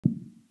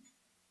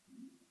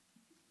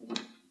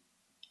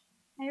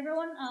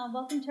everyone.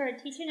 Welcome to our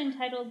teaching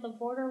entitled The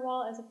Border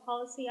Wall as a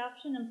Policy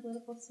Option and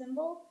Political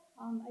Symbol.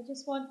 I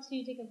just want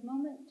to take a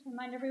moment to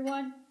remind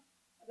everyone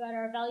about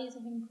our values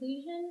of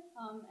inclusion.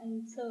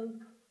 And so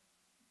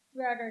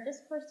throughout our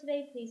discourse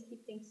today, please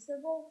keep things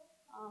civil.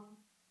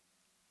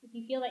 If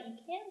you feel that you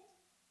can't,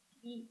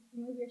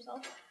 remove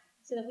yourself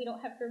so that we don't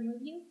have to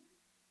remove you.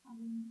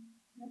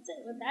 That's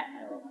it. With that,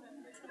 I will.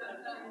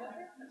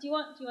 Do you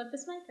want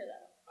this mic or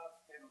that?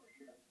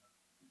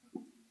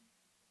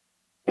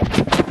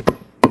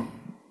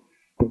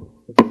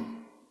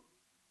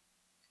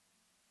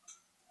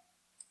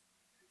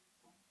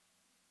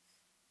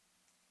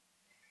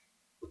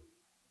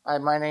 Hi,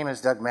 my name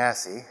is Doug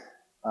Massey.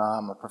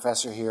 I'm a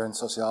professor here in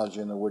sociology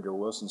in the Woodrow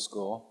Wilson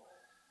School.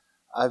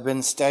 I've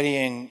been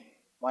studying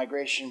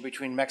migration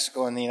between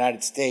Mexico and the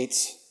United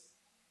States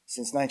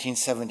since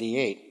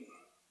 1978.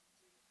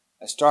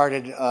 I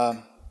started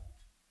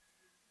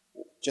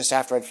just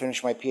after I'd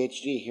finished my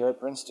PhD here at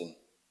Princeton,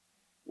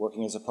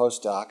 working as a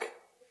postdoc.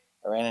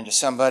 I ran into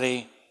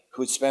somebody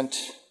who'd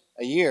spent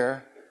a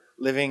year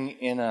living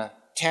in a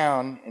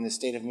town in the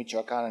state of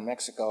Michoacan in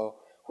Mexico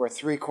where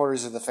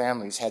 3/4 of the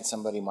families had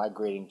somebody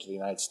migrating to the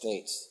United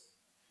States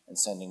and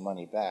sending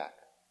money back.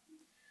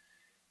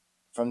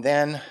 From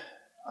then,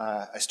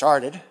 I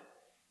started,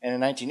 and in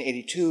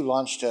 1982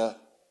 launched a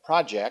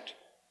project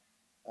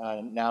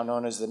now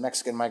known as the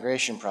Mexican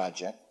Migration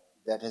Project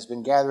that has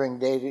been gathering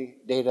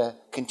data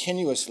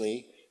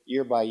continuously,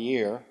 year by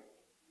year,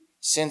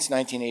 since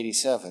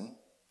 1987,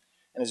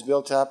 and has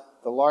built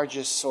up the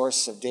largest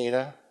source of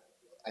data,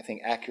 I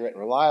think accurate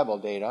and reliable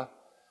data,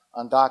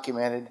 on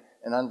documented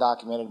and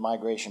undocumented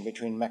migration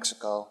between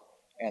Mexico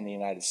and the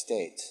United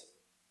States.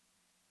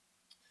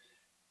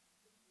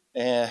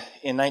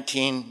 In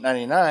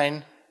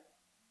 1999,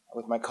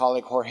 with my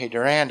colleague Jorge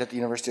Durand at the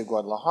University of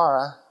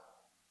Guadalajara,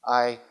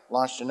 I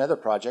launched another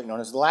project known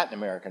as the Latin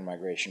American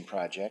Migration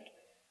Project,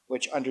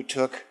 which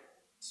undertook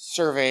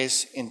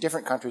surveys in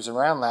different countries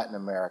around Latin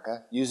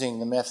America using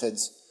the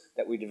methods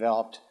that we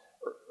developed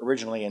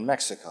originally in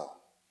Mexico,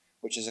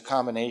 which is a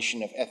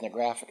combination of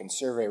ethnographic and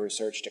survey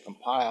research to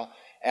compile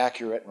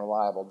accurate and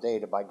reliable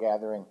data by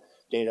gathering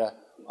data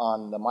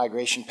on the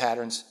migration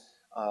patterns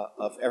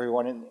of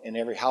everyone in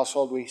every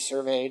household we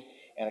surveyed,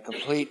 and a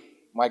complete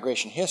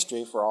migration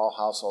history for all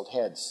household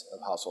heads of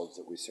households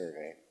that we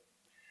surveyed.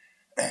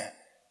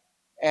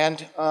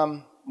 And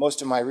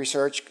most of my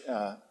research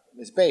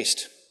is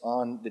based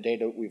on the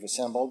data we've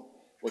assembled,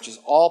 which is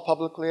all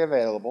publicly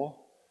available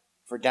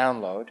for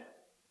download.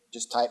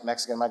 Just type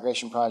Mexican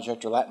Migration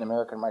Project or Latin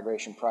American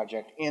Migration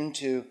Project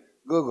into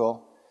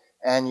Google,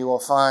 and you will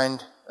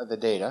find the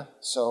data.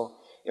 So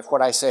if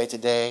what I say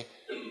today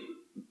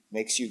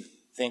makes you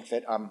think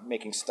that I'm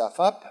making stuff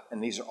up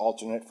and these are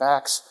alternate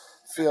facts,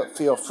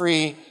 feel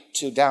free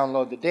to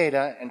download the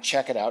data and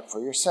check it out for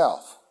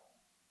yourself.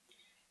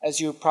 As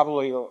you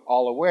probably are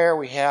all aware,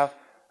 we have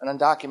an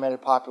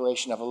undocumented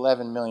population of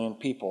 11 million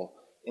people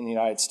in the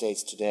United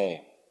States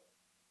today.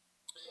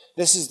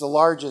 This is the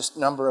largest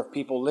number of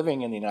people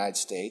living in the United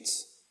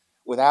States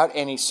without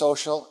any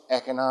social,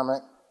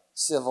 economic,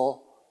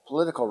 civil,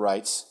 political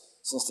rights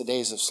since the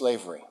days of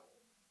slavery,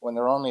 when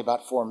there were only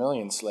about 4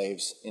 million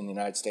slaves in the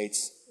United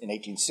States in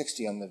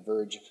 1860 on the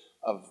verge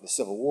of the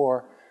Civil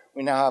War.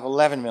 We now have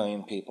 11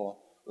 million people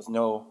with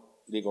no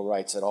legal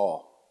rights at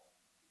all.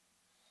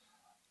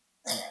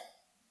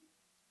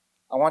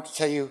 I want to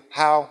tell you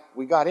how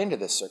we got into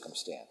this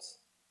circumstance.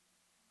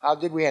 How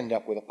did we end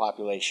up with a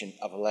population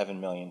of 11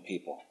 million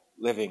people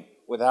living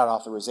without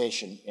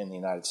authorization in the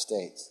United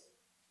States?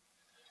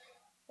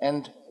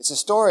 And it's a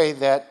story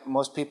that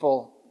most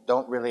people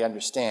don't really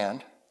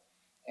understand,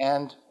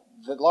 and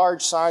the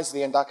large size of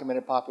the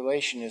undocumented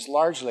population is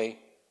largely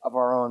of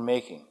our own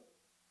making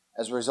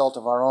as a result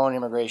of our own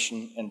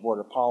immigration and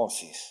border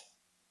policies.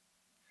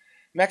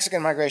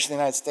 Mexican migration to the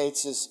United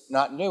States is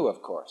not new,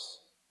 of course.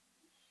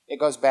 It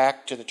goes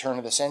back to the turn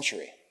of the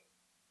century.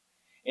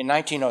 In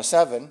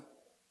 1907,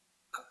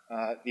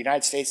 the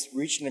United States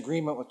reached an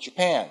agreement with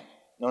Japan,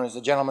 known as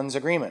the Gentleman's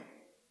Agreement.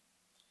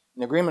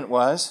 And the agreement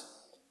was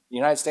the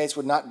United States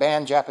would not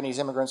ban Japanese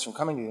immigrants from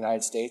coming to the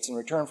United States, in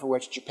return for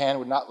which Japan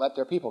would not let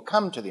their people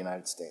come to the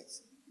United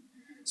States.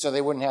 So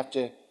they wouldn't have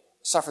to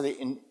suffer the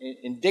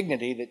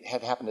indignity that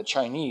had happened to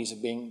Chinese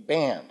of being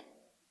banned.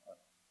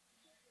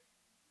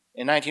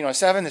 In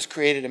 1907, this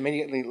created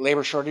immediately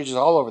labor shortages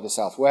all over the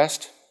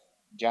Southwest.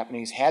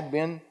 Japanese had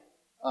been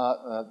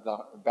the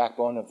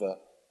backbone of the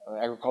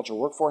agricultural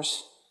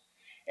workforce,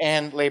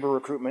 and labor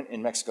recruitment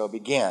in Mexico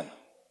began.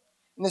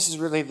 And this is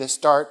really the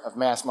start of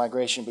mass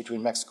migration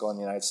between Mexico and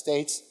the United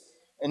States.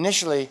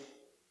 Initially,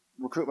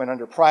 recruitment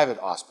under private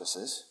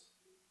auspices.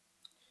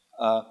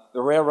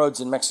 The railroads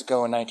in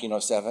Mexico in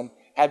 1907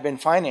 had been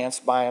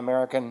financed by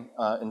American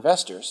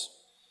investors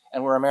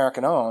and were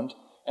American-owned,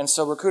 and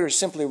so recruiters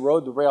simply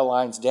rode the rail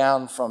lines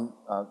down from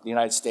the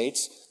United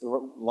States. The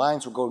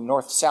lines would go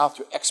north-south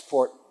to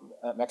export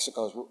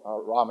Mexico's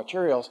raw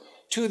materials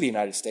to the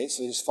United States.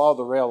 So they just followed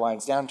the rail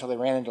lines down until they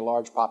ran into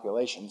large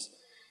populations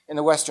in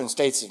the western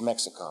states of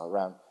Mexico,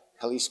 around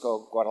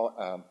Jalisco,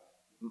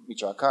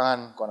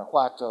 Michoacán,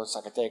 Guanajuato,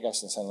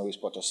 Zacatecas, and San Luis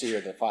Potosí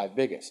are the 5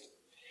 biggest.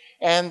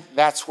 And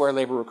that's where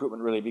labor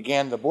recruitment really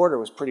began. The border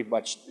was pretty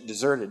much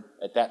deserted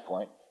at that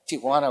point.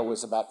 Tijuana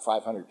was about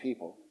 500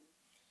 people.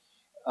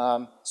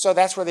 So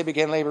that's where they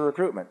began labor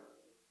recruitment.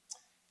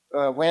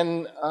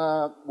 When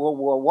World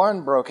War I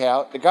broke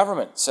out, the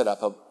government set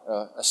up an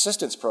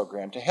assistance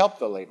program to help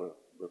the labor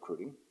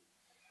recruiting.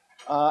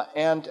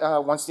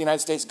 Once the United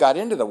States got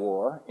into the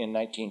war in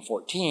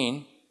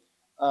 1914,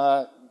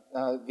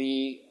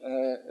 the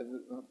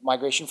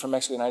migration from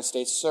Mexico to the United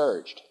States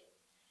surged.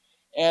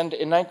 And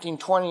in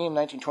 1920 and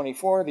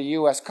 1924, the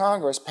U.S.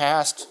 Congress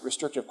passed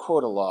restrictive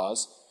quota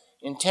laws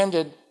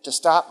intended to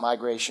stop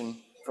migration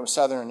from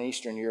Southern and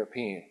Eastern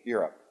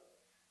Europe.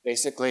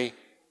 Basically,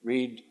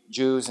 read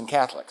Jews and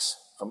Catholics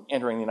from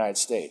entering the United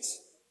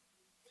States.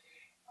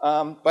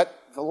 But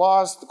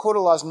the quota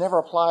laws never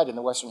applied in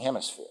the Western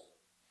Hemisphere.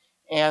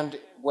 And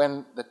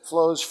when the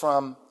flows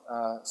from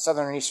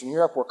Southern and Eastern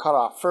Europe were cut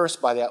off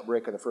first by the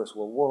outbreak of the First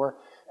World War,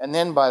 and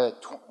then by the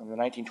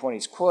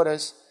 1920s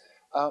quotas,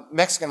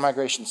 Mexican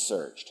migration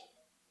surged.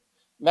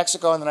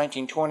 Mexico in the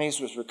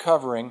 1920s was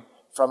recovering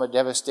from a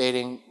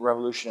devastating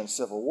revolution and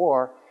civil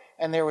war,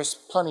 and there was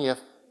plenty of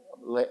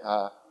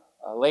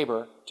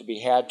labor to be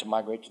had to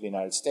migrate to the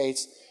United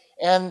States,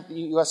 and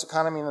the U.S.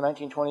 economy in the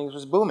 1920s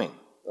was booming,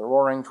 the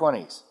roaring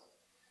 20s.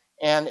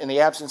 And in the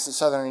absence of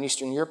Southern and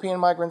Eastern European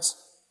migrants,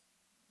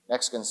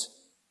 Mexicans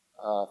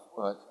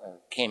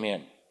came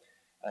in.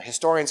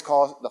 Historians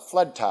call it the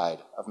flood tide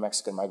of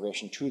Mexican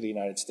migration to the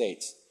United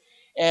States.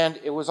 And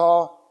it was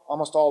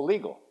almost all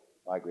legal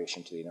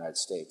migration to the United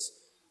States.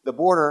 The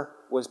border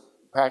was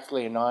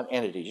practically a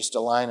non-entity, just a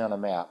line on a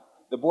map.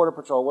 The Border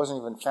Patrol wasn't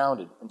even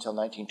founded until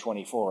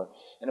 1924.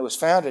 And it was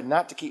founded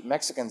not to keep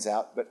Mexicans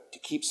out, but to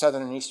keep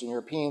Southern and Eastern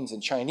Europeans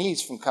and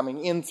Chinese from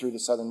coming in through the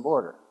southern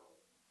border,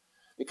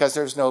 because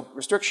there's no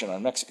restriction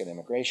on Mexican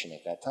immigration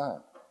at that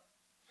time.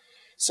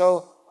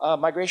 So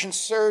migration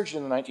surged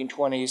in the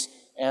 1920s,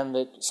 and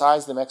the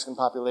size of the Mexican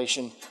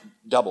population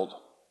doubled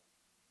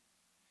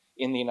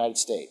in the United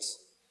States.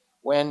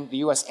 When the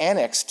U.S.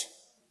 annexed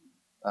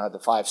the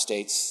 5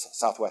 states,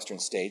 southwestern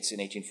states, in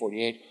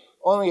 1848,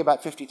 only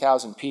about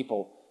 50,000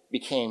 people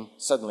became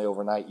suddenly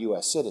overnight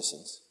U.S.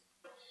 citizens.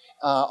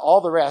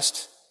 All the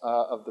rest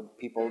of the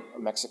people,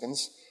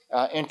 Mexicans,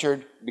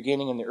 entered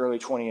beginning in the early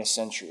 20th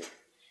century.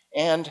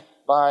 And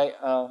by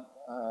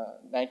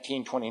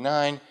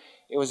 1929,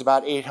 it was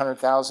about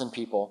 800,000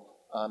 people,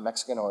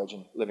 Mexican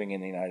origin, living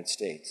in the United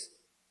States.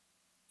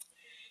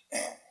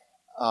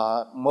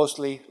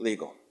 Mostly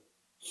legal.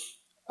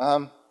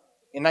 In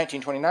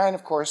 1929,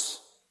 of course,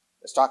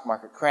 the stock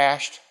market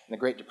crashed and the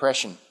Great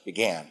Depression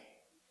began.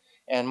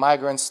 And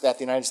migrants that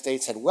the United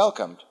States had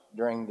welcomed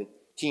during the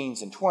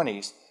teens and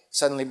 20s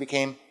suddenly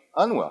became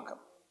unwelcome.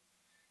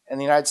 And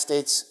the United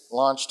States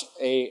launched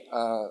a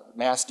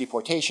mass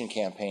deportation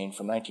campaign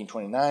from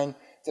 1929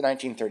 to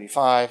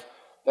 1935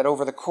 that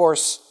over the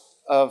course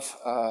of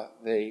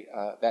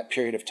that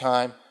period of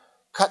time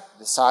cut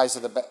the size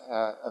of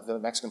the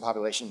Mexican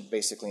population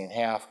basically in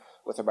half,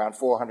 with around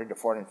 400 to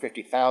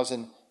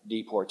 450,000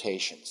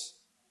 deportations.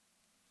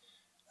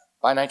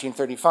 By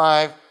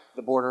 1935,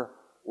 the border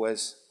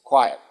was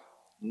quiet.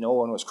 No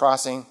one was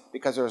crossing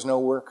because there was no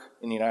work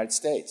in the United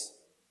States.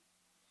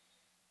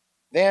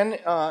 Then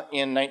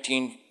in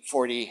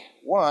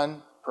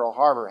 1941, Pearl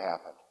Harbor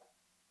happened.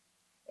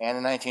 And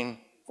in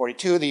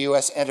 1942, the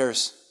U.S.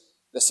 enters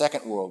the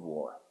Second World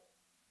War.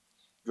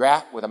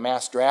 With a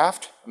mass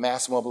draft, a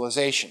mass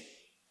mobilization.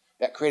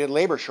 That created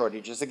labor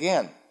shortages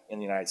again in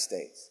the United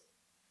States.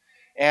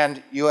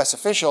 And U.S.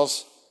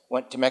 officials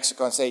went to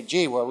Mexico and said,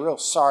 gee, we're real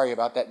sorry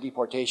about that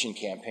deportation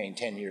campaign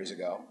 10 years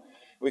ago.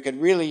 We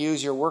could really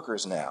use your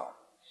workers now.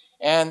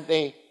 And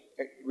they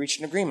reached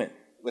an agreement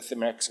with the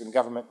Mexican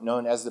government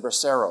known as the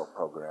Bracero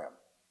Program.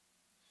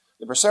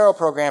 The Bracero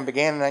Program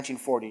began in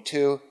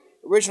 1942,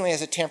 originally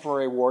as a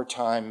temporary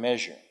wartime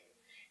measure.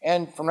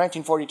 And from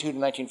 1942 to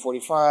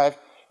 1945,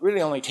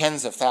 really only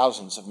tens of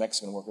thousands of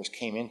Mexican workers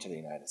came into the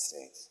United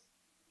States.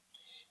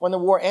 When the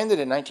war ended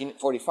in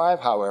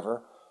 1945,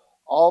 however,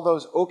 all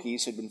those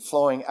Okies who had been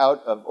flowing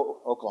out of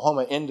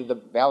Oklahoma into the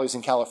valleys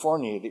in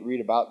California that you read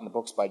about in the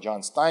books by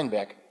John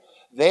Steinbeck,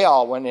 they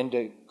all went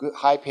into good,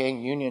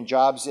 high-paying union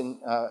jobs in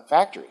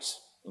factories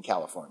in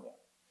California,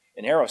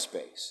 in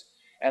aerospace.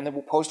 And the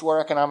post-war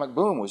economic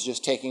boom was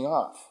just taking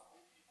off.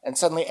 And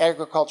suddenly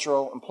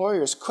agricultural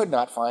employers could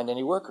not find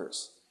any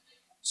workers.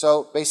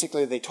 So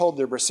basically they told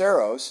their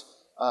braceros,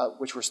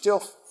 which were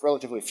still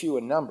relatively few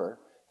in number,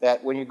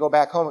 that when you go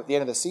back home at the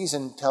end of the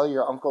season, tell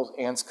your uncles,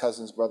 aunts,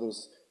 cousins,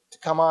 brothers to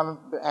come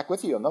on back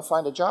with you and they'll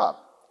find a job.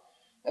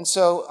 And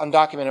so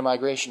undocumented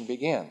migration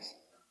begins.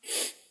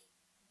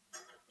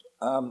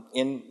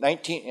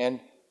 And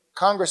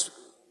Congress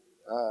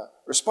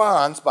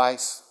responds by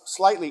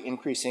slightly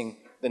increasing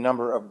the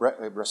number of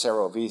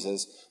bracero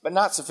visas, but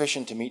not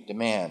sufficient to meet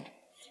demand.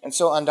 And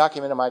so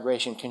undocumented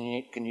migration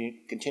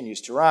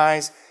continues to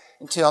rise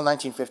until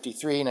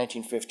 1953,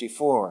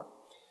 1954,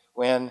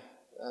 when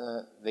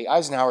the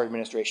Eisenhower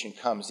administration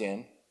comes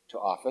in to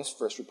office,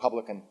 first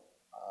Republican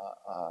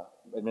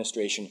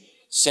administration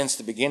since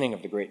the beginning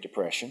of the Great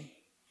Depression.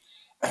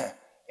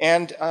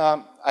 And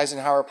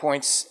Eisenhower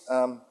appoints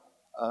the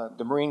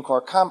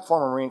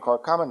former Marine Corps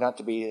Commandant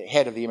to be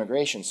head of the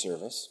Immigration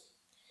Service.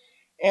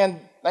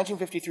 And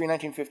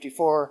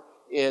 1953-1954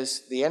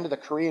 is the end of the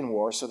Korean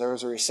War, so there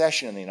was a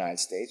recession in the United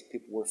States.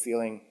 People were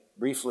feeling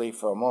briefly,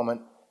 for a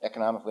moment,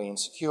 economically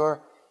insecure.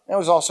 And it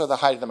was also the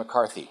height of the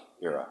McCarthy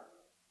era.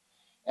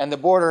 And the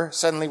border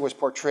suddenly was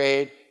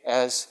portrayed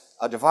as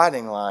a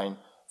dividing line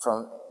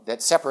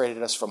that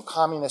separated us from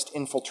communist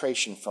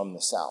infiltration from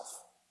the South.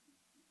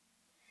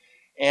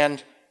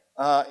 And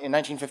in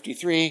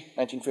 1953,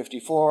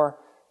 1954,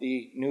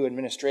 the new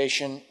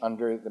administration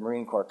under the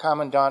Marine Corps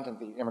Commandant and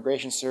the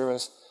Immigration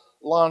Service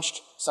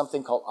launched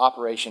something called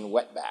Operation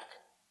Wetback.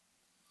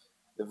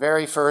 The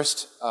very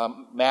first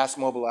mass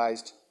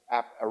mobilized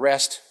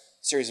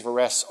series of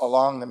arrests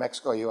along the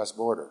Mexico-US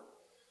border.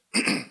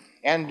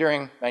 And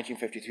during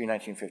 1953,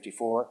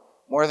 1954,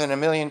 more than 1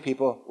 million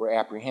people were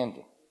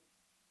apprehended.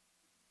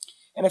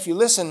 And if you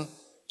listen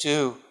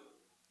to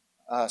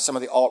some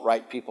of the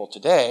alt-right people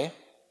today,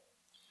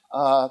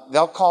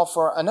 they'll call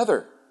for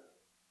another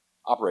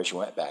Operation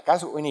Wetback.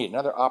 That's what we need,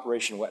 another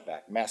Operation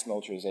Wetback, mass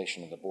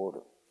militarization of the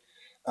border.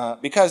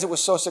 Because it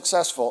was so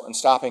successful in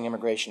stopping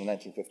immigration in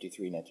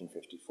 1953,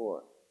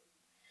 1954.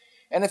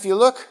 And if you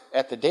look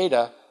at the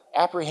data,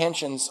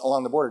 apprehensions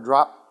along the border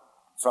dropped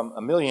from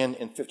 1 million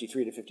in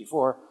 53 to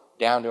 54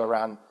 down to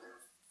around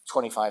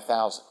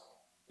 25,000.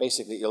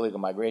 Basically, illegal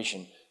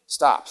migration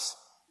stops.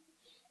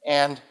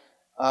 And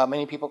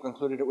many people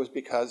concluded it was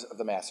because of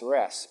the mass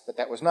arrests, but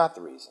that was not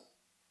the reason.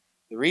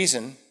 The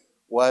reason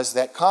was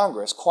that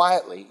Congress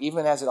quietly,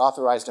 even as it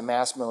authorized a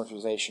mass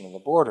militarization of the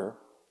border,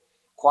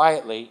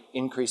 quietly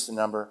increased the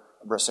number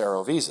of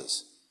Bracero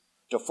visas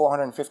to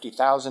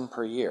 450,000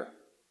 per year.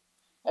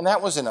 And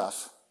that was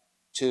enough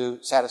to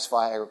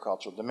satisfy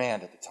agricultural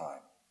demand at the time.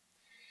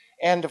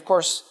 And of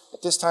course,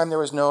 at this time there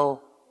was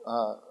no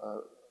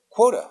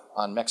quota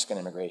on Mexican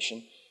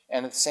immigration,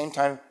 and at the same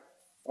time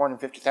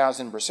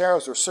 450,000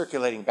 Braceros were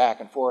circulating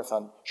back and forth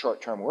on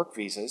short-term work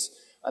visas.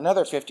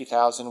 Another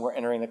 50,000 were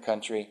entering the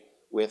country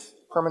with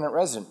permanent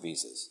resident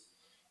visas.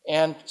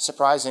 And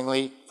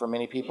surprisingly, for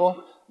many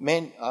people,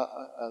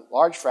 a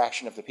large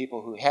fraction of the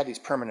people who had these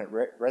permanent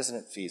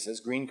resident visas,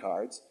 green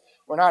cards,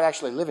 were not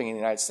actually living in the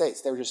United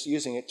States. They were just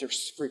using it to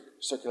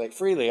circulate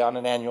freely on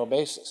an annual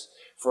basis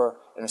for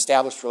an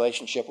established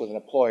relationship with an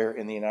employer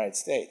in the United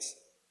States.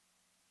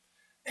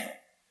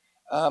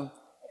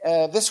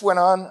 This went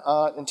on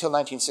until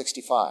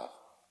 1965.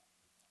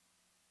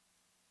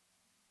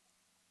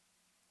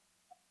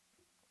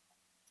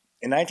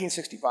 In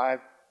 1965,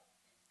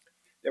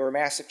 there were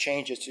massive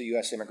changes to the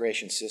U.S.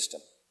 immigration system.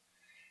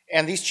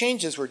 And these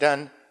changes were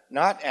done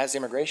not as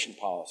immigration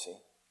policy,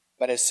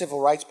 but as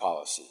civil rights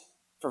policy,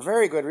 for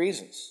very good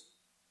reasons,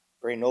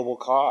 very noble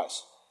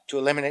cause, to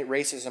eliminate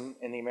racism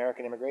in the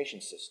American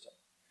immigration system.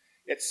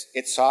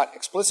 It sought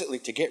explicitly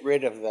to get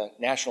rid of the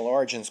national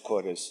origins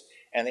quotas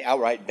and the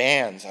outright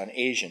bans on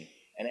Asian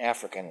and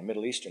African and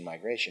Middle Eastern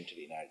migration to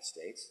the United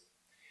States,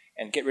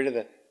 and get rid of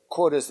the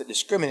quotas that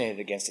discriminated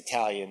against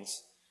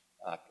Italians,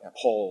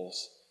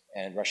 Poles,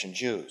 and Russian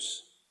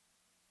Jews.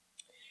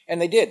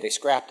 And they did, they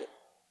scrapped it.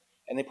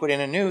 And they put in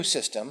a new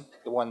system,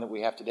 the one that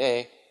we have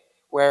today,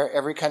 where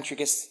every country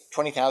gets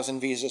 20,000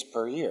 visas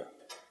per year,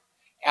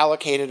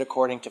 allocated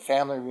according to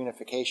family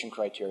reunification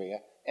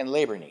criteria and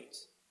labor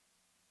needs.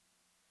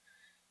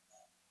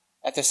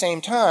 At the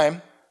same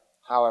time,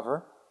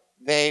 however,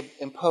 they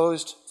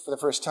imposed, for the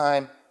first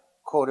time,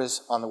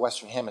 quotas on the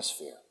Western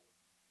Hemisphere.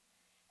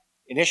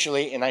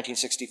 Initially, in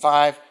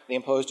 1965, they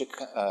imposed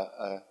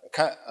a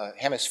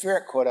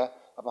hemispheric quota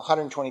of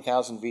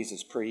 120,000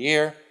 visas per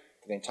year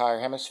for the entire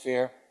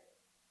hemisphere.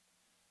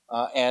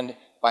 And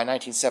by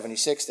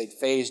 1976, they'd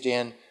phased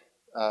in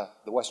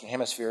the Western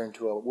Hemisphere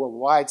into a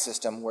worldwide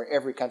system where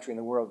every country in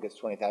the world gets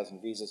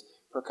 20,000 visas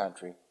per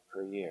country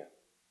per year.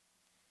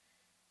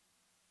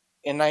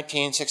 In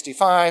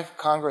 1965,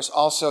 Congress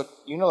also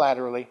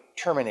unilaterally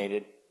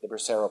terminated the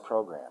Bracero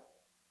program.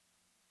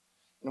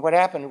 And what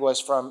happened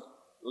was from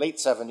late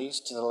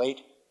 70s to the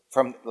late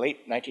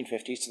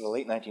 1950s to the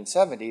late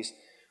 1970s,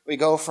 we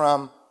go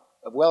from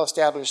a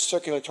well-established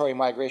circulatory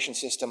migration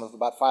system of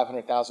about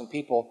 500,000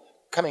 people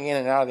coming in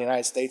and out of the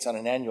United States on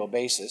an annual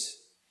basis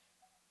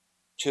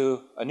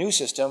to a new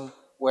system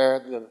where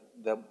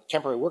the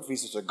temporary work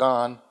visas are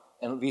gone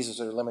and visas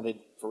are limited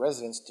for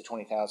residents to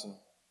 20,000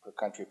 per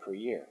country per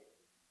year.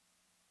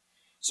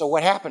 So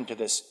what happened to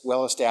this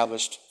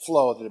well-established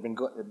flow that had been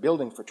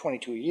building for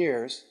 22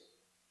 years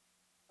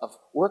of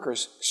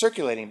workers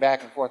circulating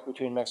back and forth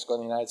between Mexico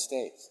and the United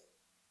States?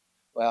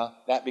 Well,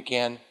 that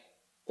began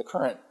the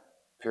current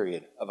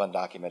period of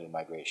undocumented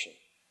migration.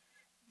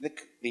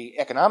 The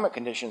economic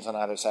conditions on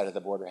either side of the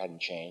border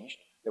hadn't changed.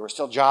 There were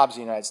still jobs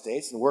in the United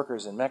States and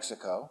workers in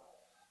Mexico.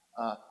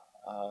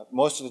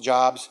 Most of the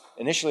jobs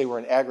initially were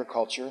in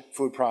agriculture,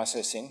 food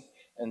processing,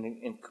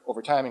 and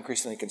over time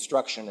increasingly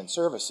construction and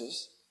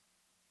services.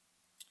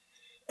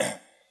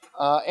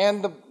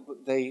 And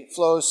the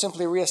flows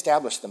simply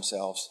reestablished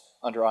themselves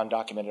under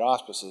undocumented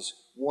auspices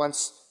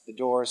once the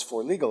doors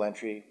for legal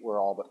entry were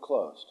all but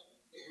closed.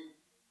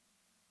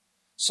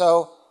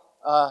 So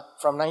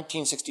from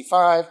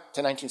 1965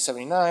 to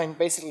 1979,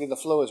 basically the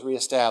flow is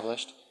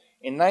reestablished.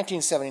 In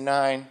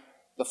 1979,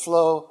 the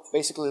flow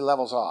basically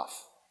levels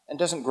off and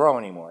doesn't grow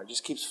anymore. It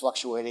just keeps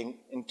fluctuating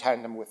in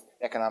tandem with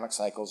economic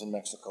cycles in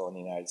Mexico and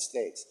the United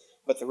States.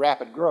 But the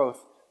rapid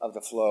growth of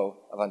the flow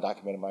of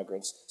undocumented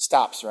migrants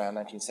stops around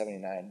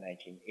 1979,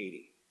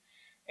 1980.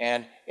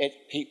 And it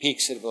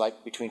peaks at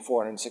like between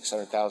 400,000 and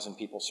 600,000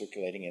 people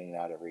circulating in and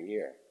out every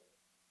year.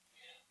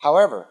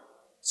 However,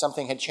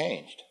 something had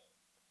changed.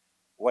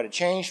 What had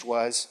changed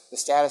was the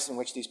status in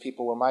which these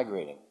people were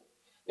migrating.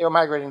 They were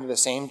migrating to the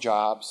same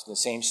jobs, in the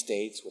same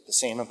states, with the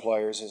same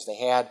employers as they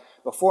had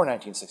before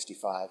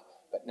 1965,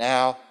 but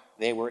now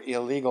they were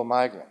illegal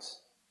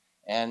migrants,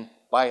 and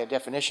by a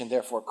definition,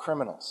 therefore,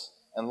 criminals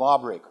and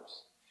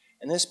lawbreakers.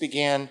 And this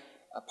began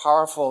a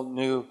powerful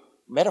new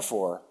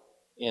metaphor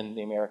in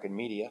the American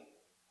media,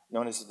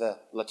 known as the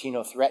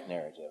Latino threat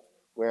narrative,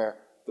 where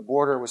the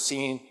border was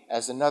seen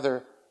as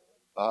another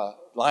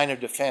line of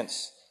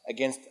defense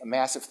against a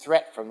massive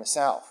threat from the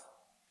South.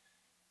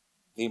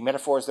 The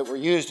metaphors that were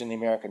used in the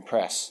American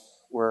press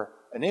were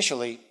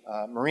initially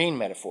marine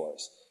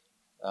metaphors.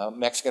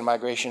 Mexican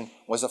migration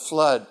was a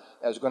flood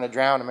that was going to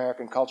drown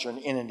American culture and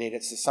inundate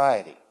its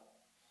society.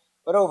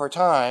 But over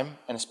time,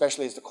 and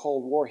especially as the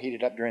Cold War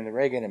heated up during the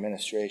Reagan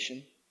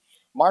administration,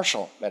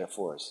 martial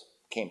metaphors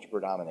came to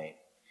predominate.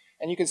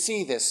 And you can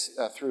see this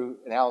through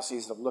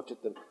analyses that have looked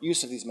at the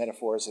use of these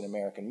metaphors in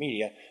American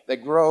media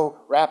that grow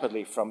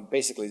rapidly from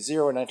basically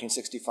zero in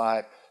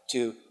 1965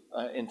 to,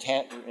 in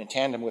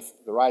tandem with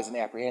the rise in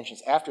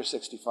apprehensions after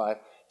 65,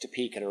 to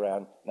peak at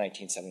around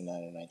 1979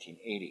 and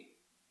 1980.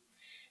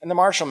 And the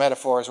martial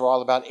metaphors were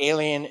all about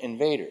alien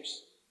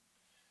invaders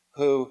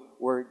who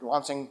were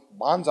launching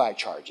bonsai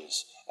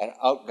charges and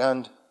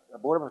outgunned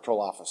Border Patrol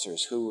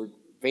officers who were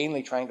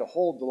vainly trying to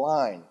hold the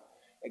line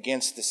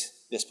against this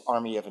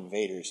army of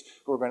invaders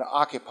who were going to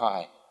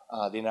occupy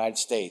the United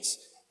States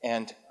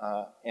and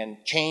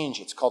change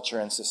its culture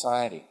and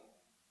society.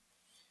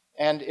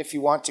 And if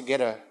you want to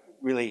get a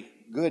really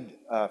good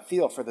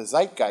feel for the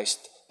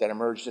zeitgeist that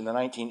emerged in the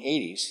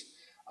 1980s,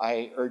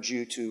 I urge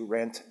you to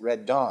rent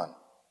Red Dawn,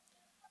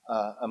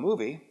 a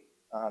movie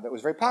that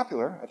was very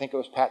popular. I think it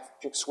was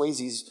Patrick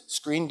Swayze's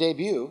screen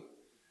debut,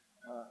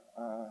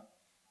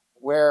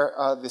 where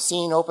the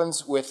scene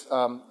opens with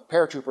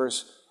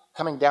paratroopers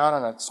coming down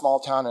on a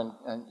small town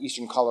in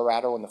eastern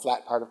Colorado, in the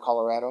flat part of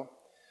Colorado.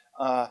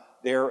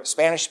 They're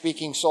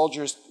Spanish-speaking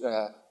soldiers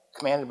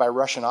commanded by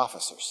Russian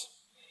officers.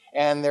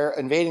 And they're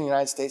invading the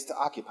United States to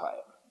occupy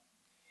it.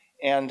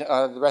 And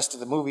the rest of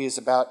the movie is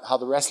about how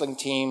the wrestling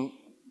team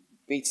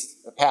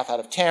beats the path out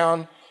of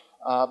town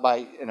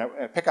in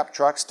a pickup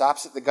truck,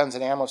 stops at the guns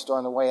and ammo store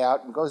on the way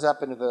out, and goes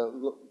up into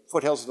the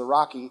foothills of the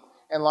Rocky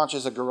and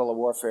launches a guerrilla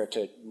warfare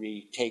to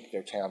retake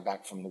their town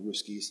back from the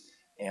Ruskies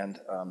and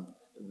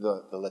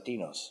the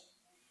Latinos.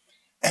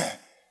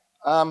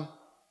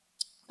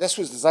 This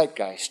was the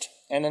zeitgeist.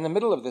 And in the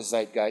middle of the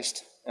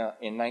zeitgeist,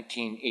 in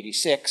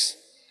 1986,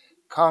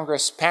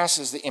 Congress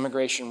passes the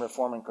Immigration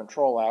Reform and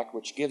Control Act,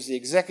 which gives the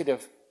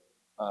executive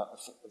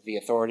the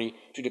authority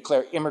to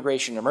declare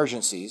immigration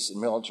emergencies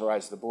and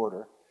militarize the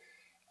border.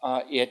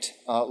 It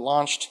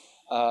launched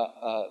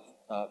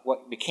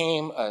what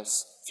became a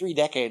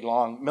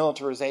 3-decade-long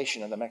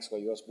militarization of the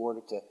Mexico-U.S.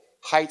 border to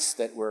heights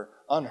that were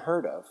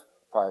unheard of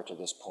prior to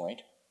this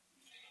point.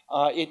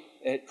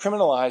 It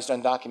criminalized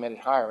undocumented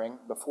hiring.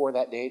 Before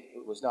that date,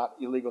 it was not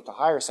illegal to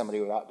hire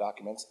somebody without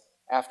documents.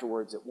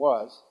 Afterwards, it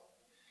was.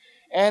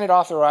 And it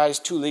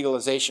authorized 2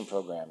 legalization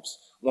programs,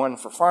 one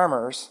for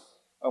farmers,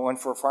 one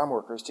for farm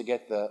workers to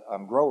get the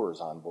growers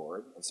on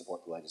board and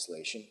support the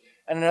legislation,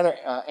 and another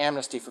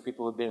amnesty for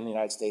people who have been in the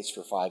United States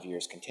for 5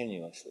 years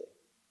continuously.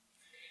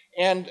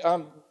 And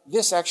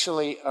this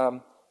actually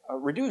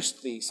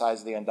reduced the size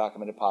of the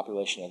undocumented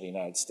population of the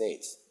United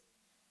States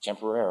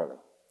temporarily.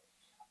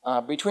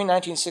 Between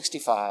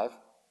 1965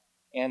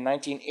 and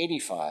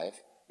 1985,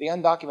 the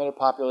undocumented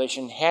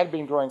population had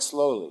been growing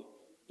slowly,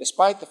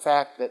 despite the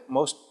fact that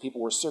most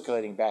people were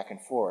circulating back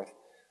and forth.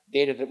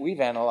 Data that we've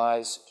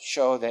analyzed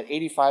show that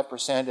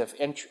 85% of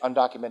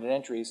undocumented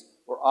entries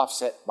were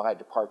offset by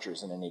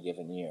departures in any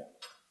given year.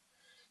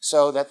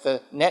 So that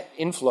the net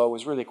inflow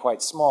was really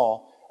quite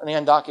small, and the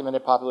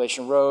undocumented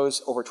population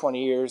rose over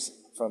 20 years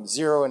from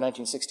 0 in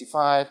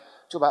 1965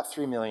 to about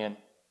 3 million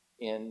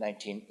in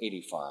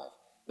 1985.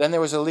 Then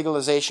there was a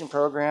legalization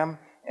program,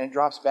 and it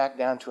drops back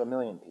down to 1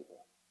 million people.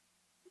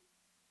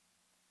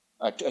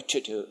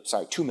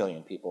 2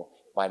 million people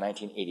by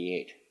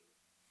 1988.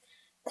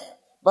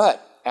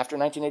 But after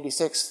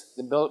 1986,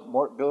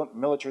 the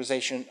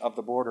militarization of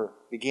the border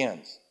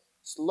begins.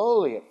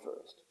 Slowly at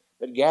first,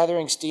 but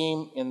gathering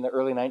steam in the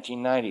early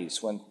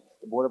 1990s when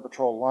the Border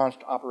Patrol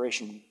launched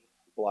Operation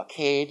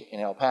Blockade in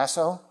El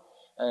Paso,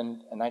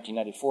 and in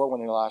 1994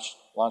 when they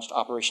launched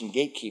Operation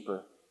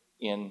Gatekeeper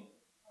in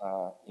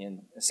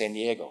San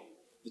Diego,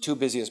 the 2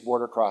 busiest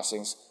border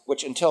crossings,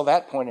 which until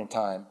that point in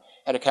time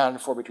had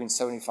accounted for between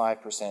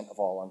 75% of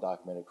all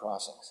undocumented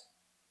crossings.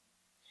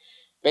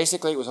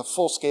 Basically, it was a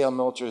full-scale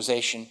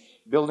militarization,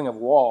 building of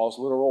walls,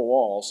 literal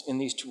walls, in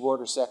these two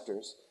border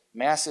sectors,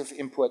 massive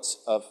inputs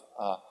of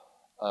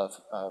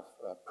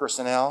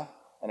personnel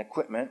and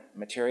equipment,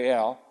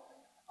 materiel,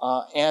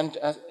 and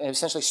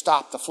essentially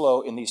stopped the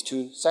flow in these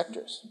two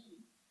sectors.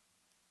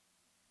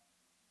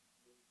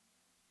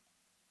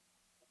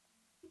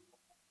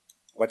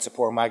 What's a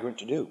poor migrant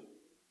to do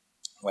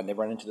when they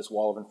run into this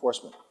wall of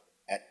enforcement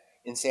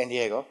in San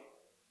Diego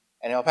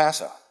and El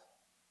Paso?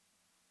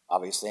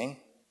 Obvious thing,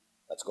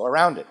 let's go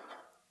around it.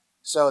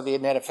 So the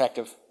net effect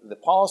of the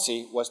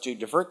policy was to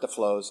divert the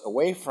flows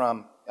away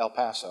from El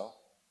Paso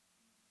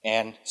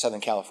and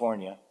Southern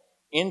California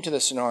into the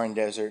Sonoran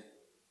Desert,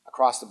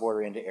 across the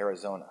border into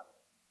Arizona.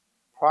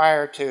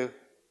 Prior to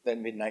the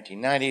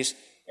mid-1990s,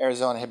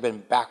 Arizona had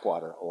been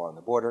backwater along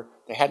the border.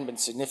 There hadn't been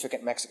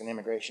significant Mexican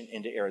immigration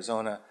into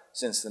Arizona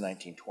since the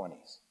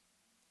 1920s.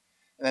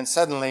 And then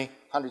suddenly,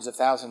 hundreds of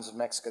thousands of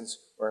Mexicans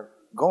were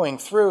going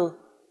through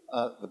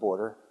the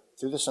border,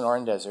 through the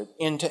Sonoran Desert,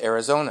 into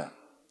Arizona.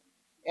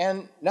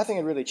 And nothing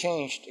had really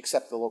changed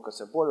except the locus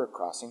of border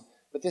crossing,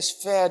 but this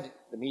fed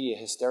the media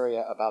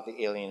hysteria about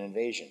the alien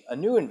invasion. A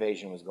new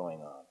invasion was going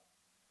on.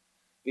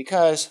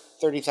 Because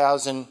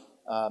 30,000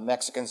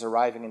 Mexicans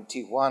arriving in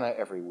Tijuana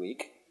every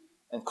week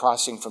and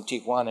crossing from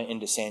Tijuana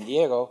into San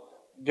Diego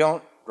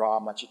don't draw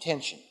much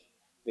attention,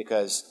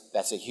 because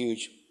that's a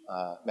huge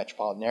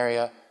metropolitan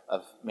area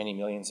of many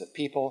millions of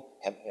people,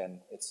 and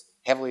it's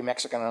heavily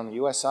Mexican on the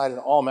US side and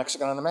all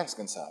Mexican on the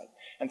Mexican side.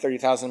 And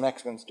 30,000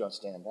 Mexicans don't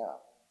stand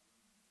out.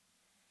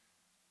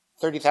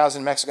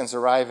 30,000 Mexicans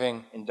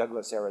arriving in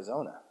Douglas,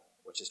 Arizona,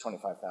 which is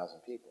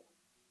 25,000 people,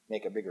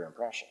 make a bigger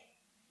impression.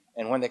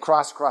 And when they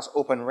cross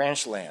open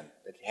ranch land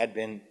that had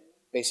been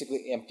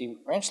basically empty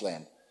ranch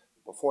land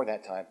before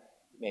that time,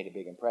 it made a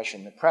big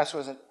impression. The press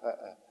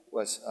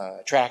was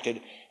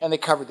attracted, and they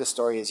covered the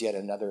story as yet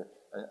another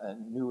a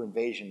new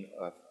invasion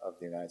of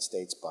the United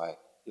States by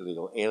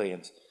illegal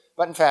aliens.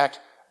 But in fact,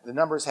 the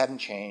numbers hadn't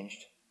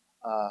changed.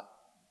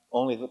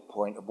 Only the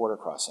point of border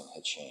crossing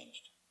had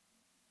changed.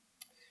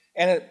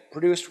 And it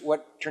produced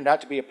what turned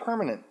out to be a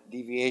permanent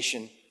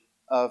deviation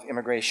of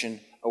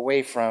immigration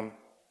away from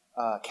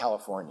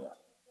California.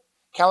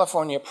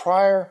 California,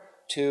 prior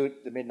to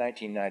the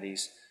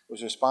mid-1990s,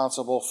 was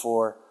responsible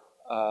for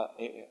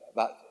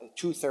about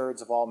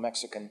 2/3 of all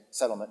Mexican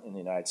settlement in the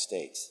United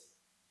States.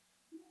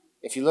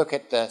 If you look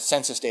at the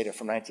census data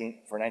for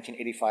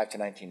 1985 to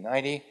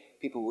 1990,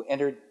 people who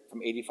entered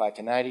from 85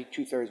 to 90,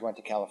 2/3 went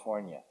to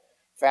California.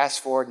 Fast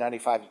forward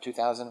 95 to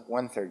 2000,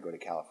 1/3 go to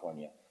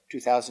California.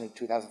 2000 to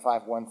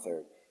 2005,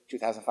 1/3.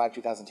 2005,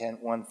 2010,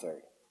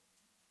 1/3.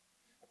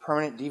 A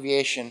permanent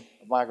deviation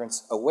of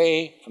migrants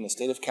away from the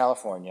state of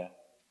California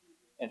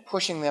and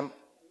pushing them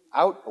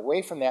out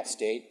away from that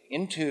state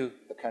into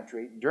the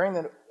country during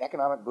the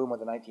economic boom of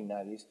the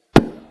 1990s.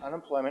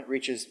 Unemployment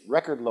reaches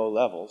record low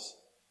levels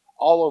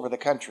all over the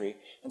country.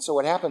 And so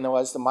what happened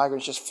was the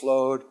migrants just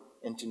flowed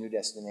into new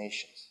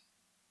destinations.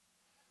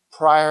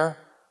 Prior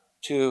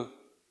to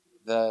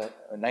the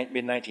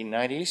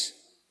mid-1990s,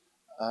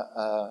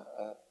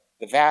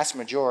 the vast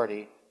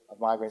majority of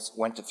migrants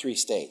went to 3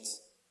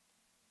 states: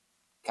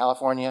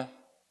 California,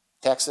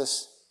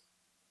 Texas,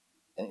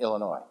 and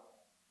Illinois.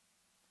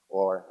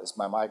 Or as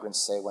my migrants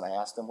say when I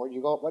ask them, where did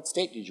you go? What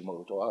state did you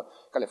move to?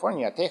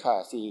 California,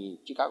 Texas, y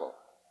Chicago.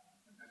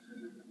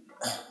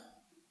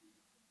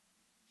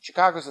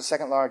 Chicago is the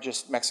second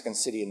largest Mexican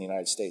city in the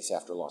United States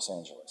after Los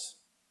Angeles.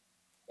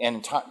 And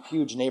in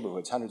huge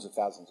neighborhoods, hundreds of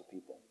thousands of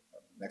people,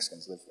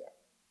 Mexicans live there.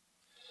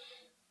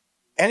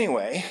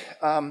 Anyway,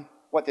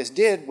 what this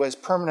did was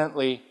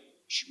permanently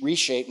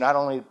reshape not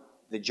only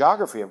the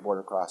geography of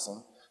border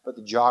crossing, but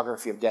the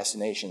geography of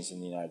destinations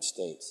in the United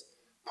States,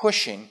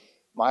 pushing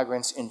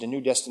migrants into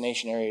new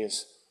destination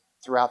areas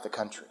throughout the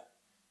country.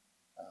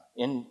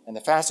 And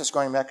the fastest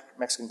growing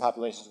Mexican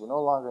populations were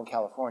no longer in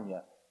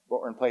California,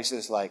 but were in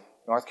places like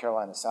North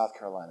Carolina, South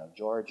Carolina,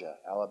 Georgia,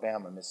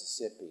 Alabama,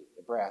 Mississippi,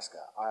 Nebraska,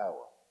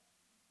 Iowa.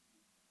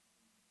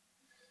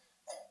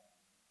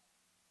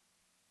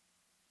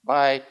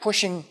 By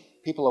pushing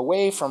people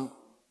away from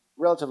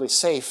relatively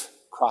safe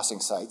crossing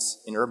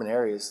sites in urban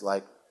areas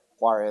like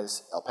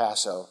Juarez, El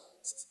Paso,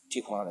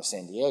 Tijuana,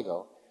 San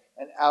Diego,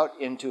 and out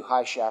into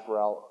high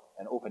chaparral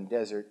and open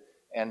desert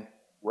and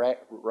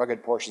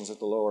rugged portions of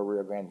the lower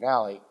Rio Grande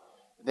Valley,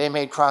 they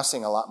made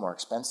crossing a lot more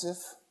expensive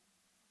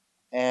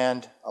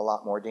and a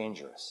lot more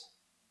dangerous.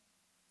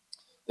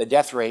 The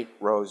death rate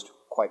rose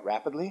quite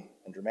rapidly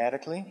and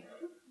dramatically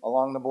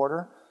along the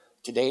border.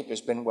 To date,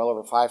 there's been well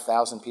over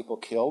 5,000 people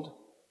killed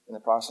in the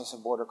process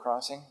of border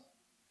crossing.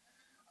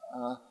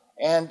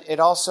 And it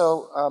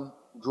also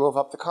drove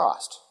up the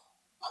cost.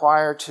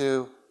 Prior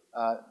to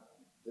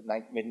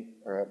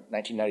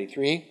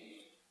 1993,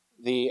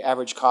 the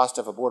average cost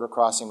of a border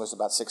crossing was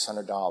about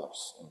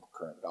 $600 in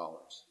current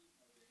dollars.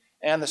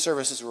 And the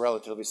services were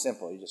relatively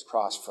simple. You just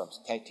cross from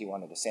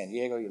Tijuana to San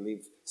Diego, you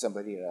leave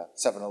somebody at a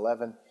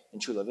 7-Eleven in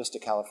Chula Vista,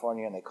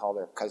 California, and they call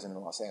their cousin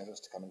in Los Angeles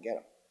to come and get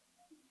them.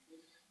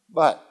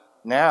 But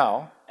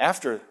now,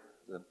 after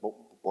the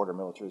border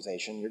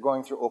militarization, you're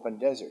going through open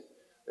desert.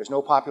 There's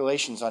no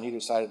populations on either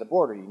side of the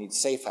border. You need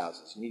safe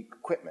houses. You need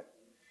equipment.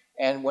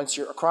 And once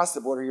you're across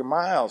the border, you're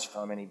miles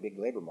from any big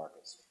labor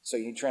markets. So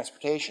you need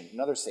transportation and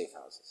other safe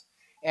houses.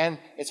 And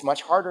it's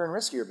much harder and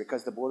riskier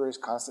because the border is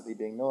constantly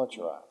being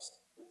militarized.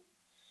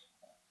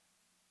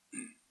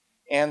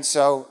 And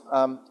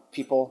so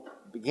people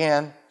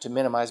began to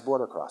minimize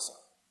border crossing.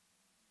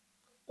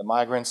 The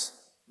migrants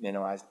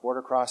minimized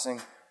border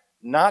crossing,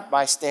 not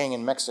by staying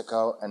in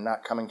Mexico and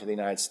not coming to the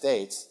United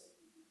States,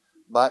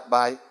 but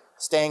by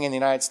staying in the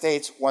United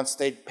States once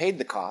they'd paid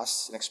the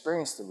costs and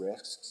experienced the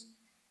risks,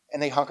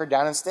 and they hunkered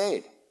down and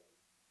stayed.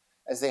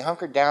 As they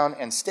hunkered down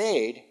and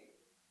stayed,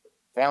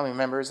 family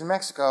members in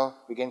Mexico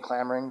began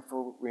clamoring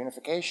for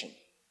reunification.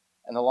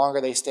 And the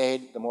longer they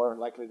stayed, the more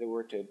likely they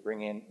were to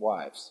bring in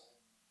wives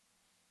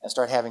and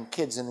start having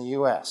kids in the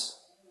US.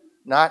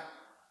 Not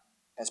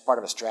as part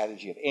of a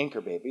strategy of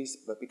anchor babies,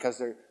 but because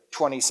they're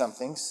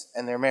 20-somethings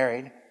and they're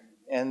married,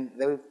 and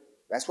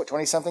that's what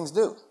 20-somethings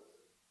do.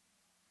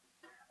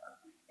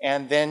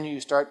 And then you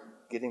start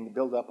getting the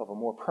buildup of a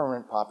more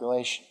permanent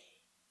population.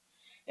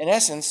 In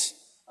essence,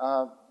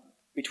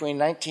 between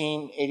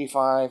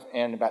 1985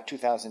 and about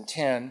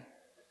 2010,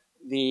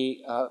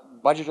 the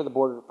budget of the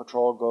Border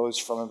Patrol goes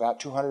from about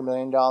 $200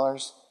 million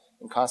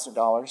in constant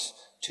dollars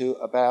to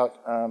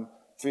about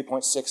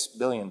 $3.6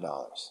 billion.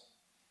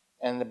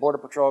 And the Border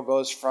Patrol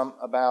goes from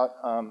about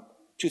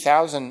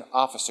 2,000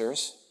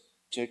 officers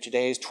to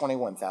today's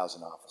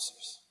 21,000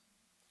 officers.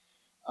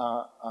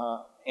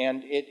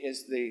 And it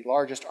is the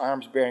largest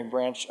arms-bearing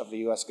branch of the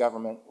US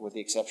government, with the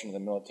exception of the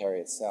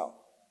military itself.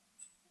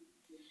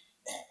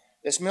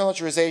 This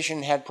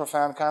militarization had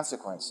profound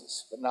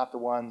consequences, but not the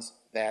ones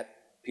that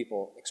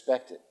people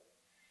expected.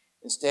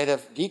 Instead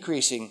of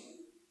decreasing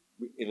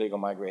illegal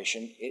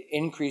migration, it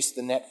increased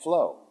the net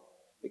flow.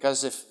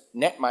 Because if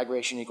net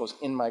migration equals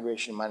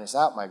in-migration minus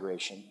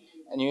out-migration,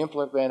 and you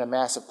implement a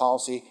massive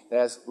policy that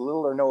has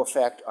little or no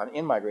effect on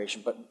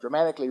in-migration, but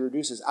dramatically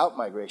reduces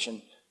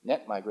out-migration,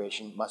 net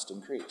migration must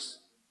increase.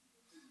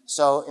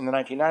 So in the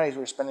 1990s, we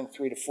were spending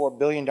 $3 to $4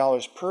 billion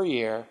per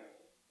year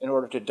in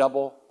order to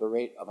double the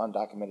rate of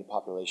undocumented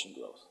population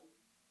growth.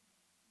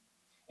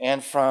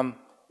 And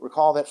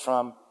recall that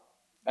from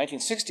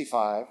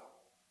 1965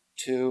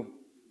 to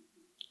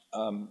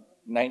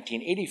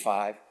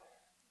 1985,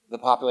 the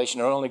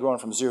population had only grown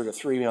from 0 to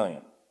 3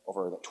 million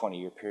over the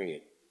 20-year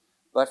period.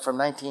 But from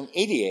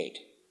 1988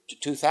 to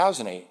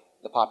 2008,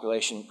 the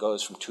population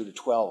goes from 2 to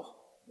 12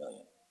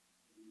 million.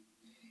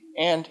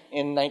 And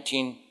in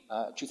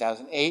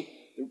 2008,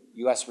 the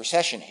US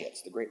recession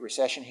hits, the Great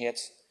Recession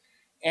hits,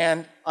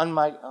 and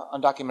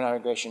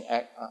undocumented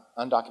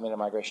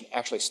migration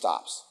actually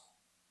stops.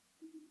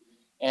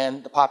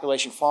 And the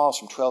population falls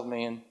from 12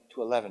 million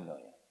to 11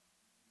 million,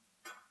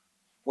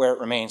 where it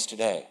remains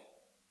today.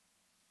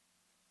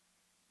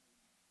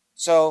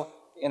 So,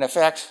 in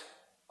effect,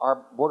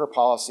 our border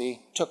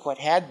policy took what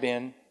had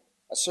been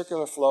a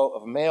circular flow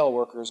of male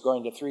workers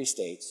going to 3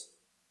 states,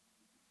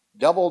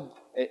 doubled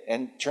it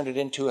and turned it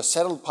into a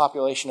settled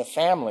population of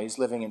families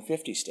living in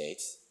 50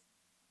 states,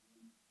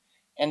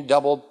 and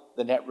doubled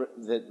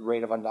the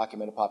rate of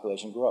undocumented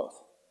population growth.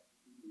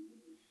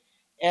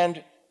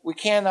 And we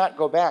cannot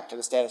go back to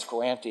the status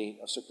quo ante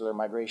of circular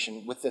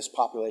migration with this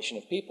population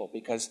of people,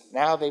 because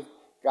now they've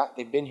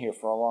been here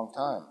for a long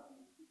time.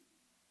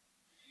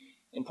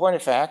 In point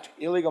of fact,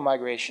 illegal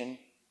migration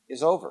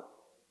is over.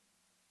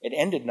 It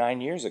ended 9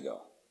 years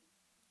ago.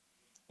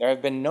 There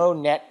have been no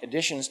net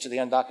additions to the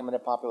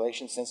undocumented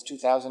population since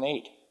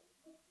 2008.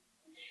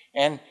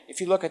 And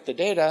if you look at the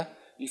data,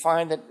 you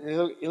find that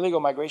illegal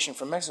migration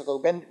from Mexico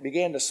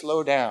began to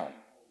slow down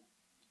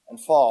and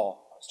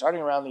fall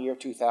starting around the year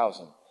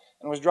 2000,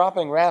 and was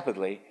dropping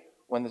rapidly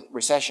when the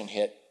recession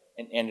hit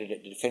and ended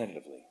it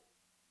definitively.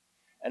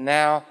 And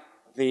now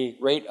the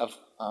rate of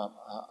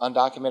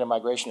undocumented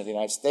migration to the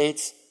United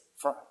States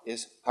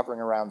is hovering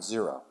around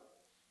 0.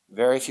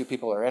 Very few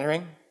people are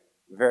entering,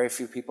 very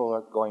few people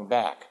are going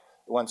back.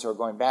 The ones who are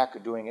going back are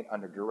doing it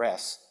under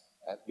duress,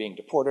 being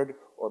deported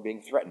or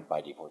being threatened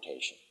by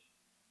deportation.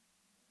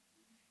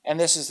 And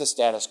this is the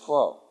status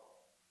quo.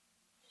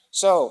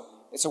 So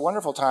it's a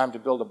wonderful time to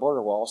build a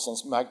border wall,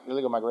 since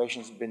illegal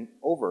migration has been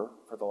over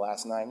for the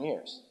last 9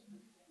 years.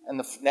 And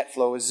the net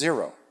flow is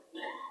 0.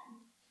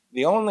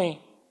 The only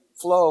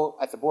flow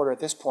at the border at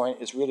this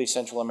point is really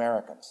Central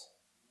Americans.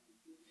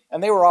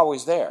 And they were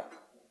always there,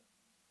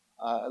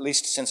 at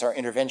least since our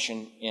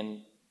intervention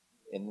in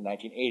the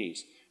 1980s.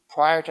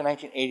 Prior to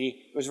 1980,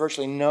 there was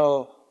virtually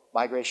no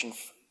migration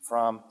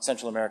from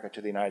Central America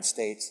to the United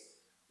States.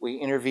 We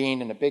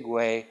intervened in a big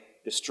way,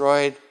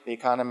 destroyed the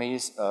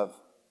economies of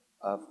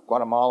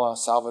Guatemala,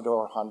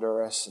 Salvador,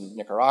 Honduras, and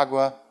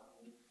Nicaragua.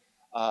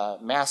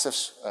 Massive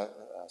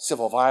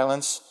civil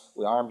violence.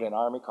 We armed an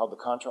army called the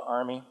Contra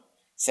Army,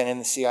 sent in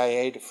the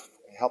CIA to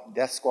help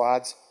death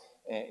squads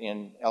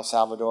in El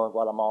Salvador,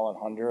 Guatemala, and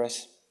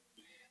Honduras.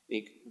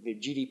 The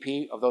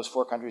GDP of those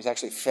 4 countries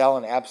actually fell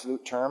in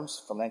absolute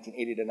terms from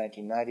 1980 to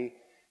 1990,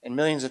 and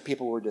millions of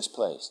people were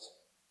displaced.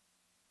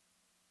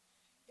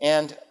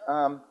 And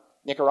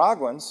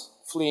Nicaraguans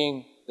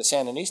fleeing the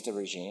Sandinista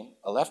regime,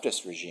 a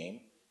leftist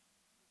regime,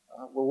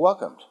 were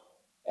welcomed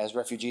as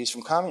refugees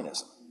from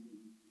communism.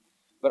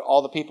 But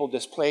all the people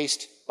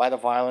displaced by the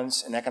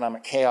violence and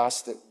economic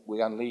chaos that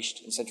we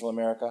unleashed in Central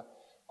America,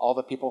 all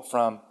the people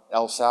from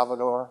El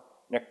Salvador,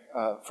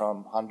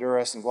 from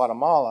Honduras and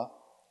Guatemala,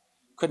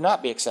 could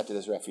not be accepted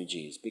as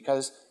refugees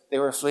because they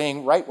were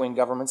fleeing right-wing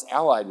governments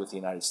allied with the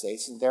United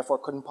States and therefore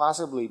couldn't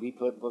possibly be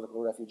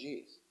political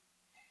refugees.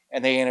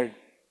 And they entered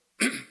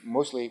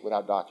mostly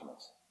without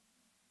documents.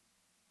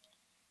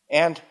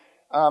 And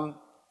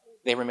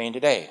they remain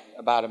today.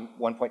 About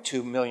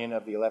 1.2 million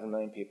of the 11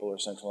 million people are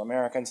Central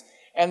Americans,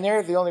 and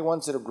they're the only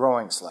ones that are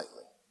growing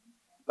slightly.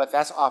 But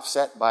that's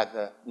offset by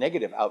the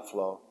negative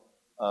outflow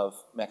of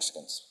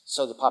Mexicans.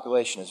 So the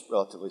population is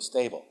relatively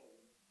stable.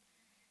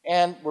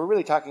 And we're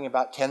really talking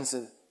about tens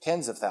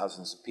of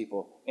thousands of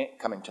people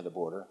coming to the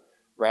border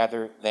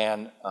rather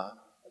than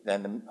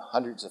the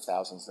hundreds of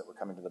thousands that were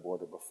coming to the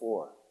border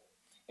before.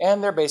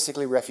 And they're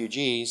basically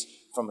refugees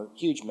from a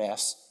huge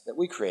mess that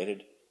we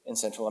created in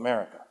Central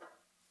America,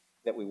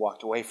 that we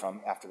walked away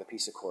from after the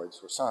peace accords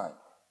were signed.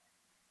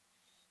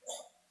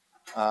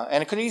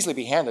 And it could easily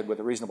be handled with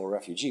a reasonable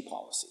refugee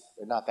policy.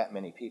 There are not that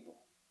many people.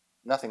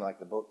 Nothing like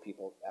the boat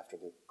people after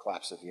the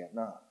collapse of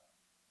Vietnam.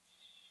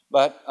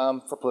 But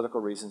for political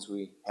reasons,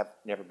 we have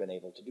never been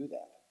able to do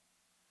that.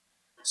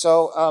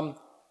 So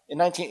in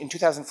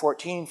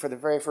 2014, for the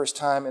very first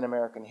time in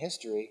American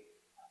history,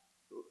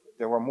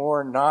 there were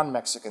more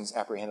non-Mexicans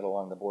apprehended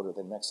along the border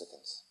than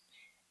Mexicans.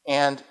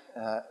 And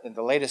in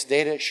the latest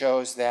data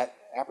shows that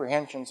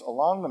apprehensions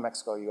along the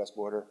Mexico-US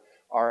border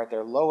are at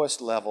their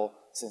lowest level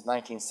since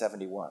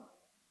 1971.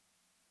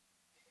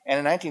 And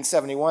in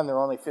 1971, there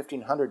were only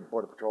 1,500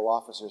 Border Patrol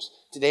officers.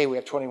 Today, we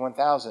have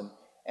 21,000,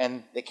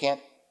 and they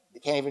can't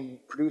even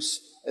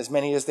produce as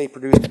many as they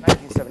produced in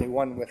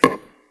 1971 with a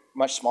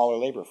much smaller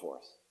labor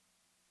force.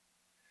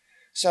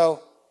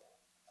 So,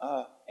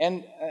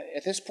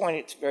 at this point,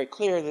 it's very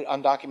clear that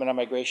undocumented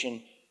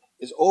migration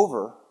is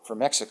over for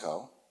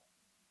Mexico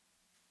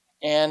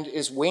and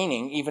is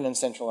waning even in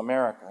Central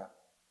America,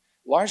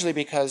 largely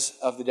because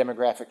of the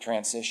demographic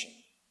transition.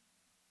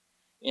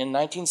 In the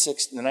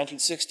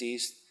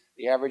 1960s,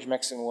 the average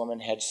Mexican woman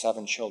had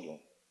 7 children.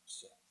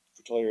 So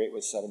fertility rate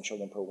was 7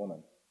 children per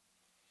woman.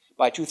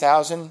 By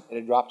 2000, it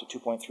had dropped to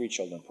 2.3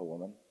 children per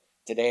woman.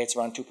 Today, it's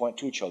around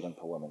 2.2 children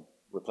per woman,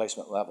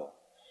 replacement level.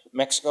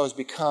 Mexico has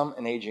become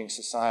an aging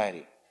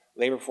society.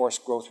 Labor force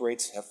growth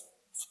rates have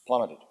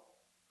plummeted.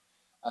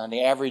 And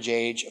the average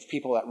age of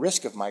people at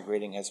risk of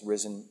migrating has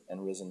risen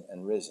and risen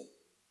and risen.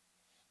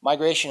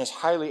 Migration is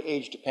highly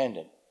age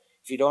dependent.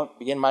 If you don't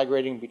begin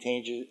migrating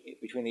between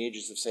the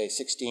ages of, say,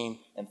 16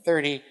 and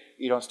 30,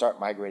 you don't start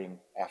migrating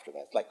after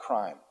that. It's like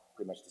crime,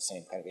 pretty much the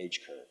same kind of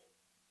age curve.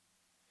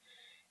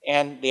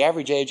 And the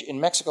average age in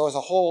Mexico as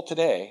a whole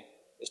today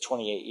is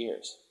 28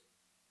 years.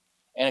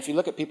 And if you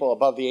look at people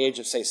above the age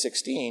of, say,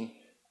 16,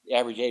 the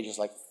average age is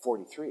like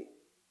 43.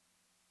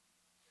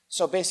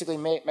 So basically,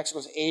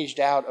 Mexico's aged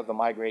out of the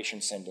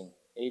migration sending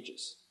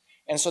ages.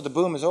 And so the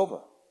boom is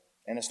over,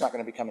 and it's not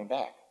going to be coming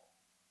back.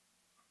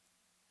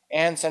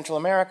 And Central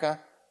America,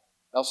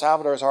 El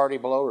Salvador is already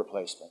below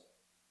replacement.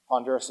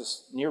 Honduras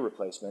is near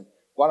replacement.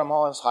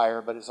 Guatemala is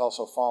higher, but it's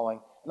also falling.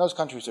 And those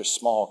countries are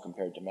small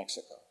compared to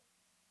Mexico.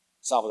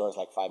 Salvador is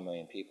like 5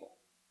 million people.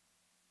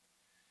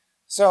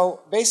 So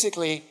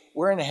basically,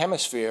 we're in a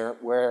hemisphere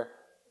where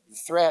the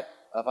threat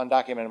of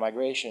undocumented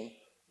migration,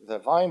 the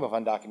volume of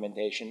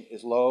undocumentation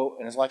is low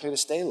and is likely to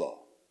stay low.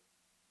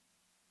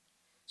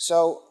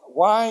 So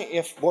why,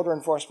 if border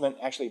enforcement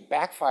actually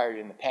backfired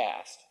in the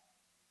past,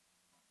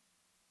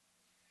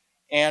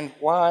 and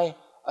why,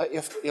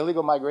 if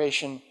illegal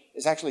migration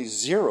is actually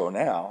zero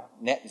now,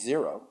 net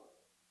zero,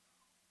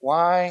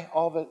 why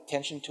all the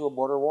attention to a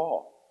border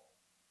wall?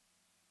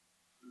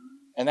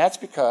 And that's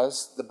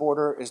because the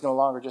border is no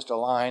longer just a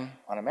line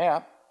on a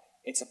map,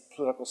 it's a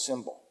political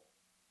symbol.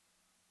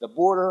 The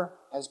border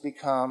has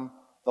become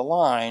the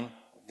line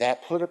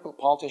that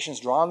politicians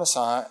draw in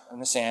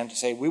the sand to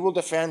say, we will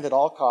defend at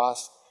all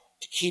costs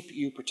to keep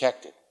you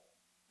protected.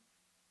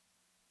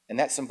 And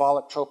that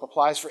symbolic trope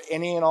applies for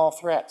any and all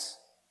threats.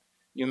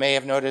 You may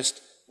have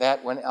noticed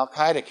that when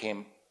Al-Qaeda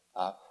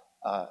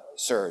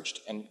surged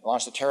and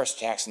launched the terrorist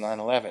attacks in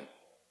 9/11,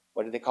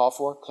 what did they call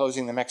for?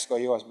 Closing the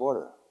Mexico-US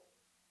border.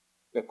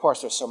 Of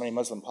course, there's so many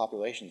Muslim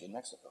populations in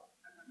Mexico.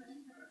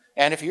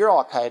 And if you're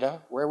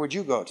Al-Qaeda, where would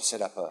you go to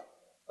set up a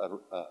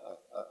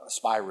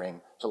spy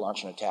ring to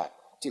launch an attack?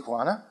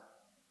 Tijuana,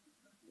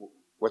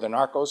 where the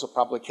narcos will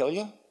probably kill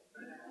you?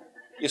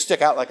 You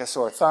stick out like a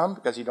sore thumb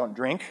because you don't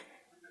drink.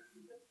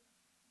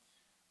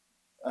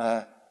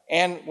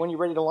 And when you're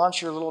ready to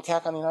launch your little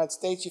attack on the United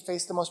States, you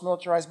face the most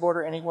militarized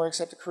border anywhere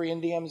except the Korean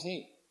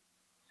DMZ.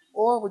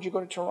 Or would you go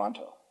to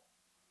Toronto?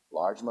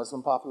 Large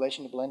Muslim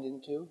population to blend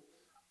into,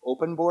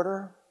 open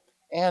border,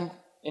 and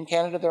in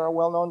Canada there are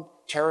well-known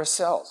terrorist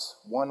cells.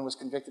 One was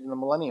convicted in the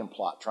Millennium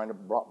Plot, trying to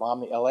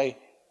bomb the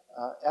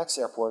LAX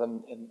airport at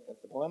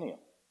the Millennium.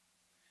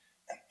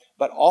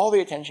 But all the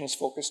attention is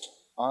focused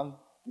on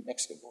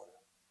Mexican border,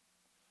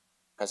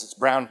 because it's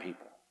brown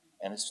people,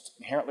 and it's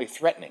inherently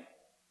threatening.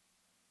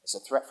 It's a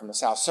threat from the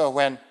south. So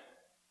when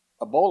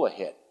Ebola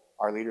hit,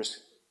 our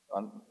leaders,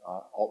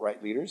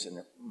 alt-right leaders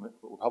and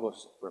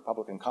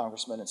Republican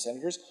congressmen and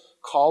senators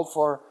called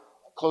for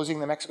closing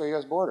the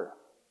Mexico-U.S. border,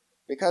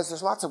 because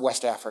there's lots of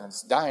West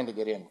Africans dying to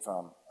get in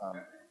from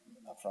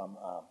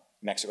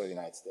Mexico to the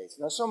United States.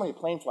 And there's so many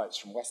plane flights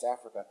from West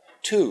Africa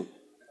to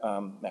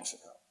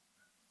Mexico.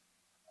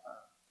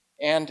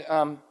 And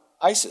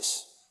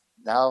ISIS.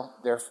 Now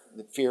the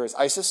fear is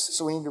ISIS,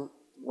 so we need to,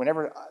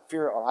 whenever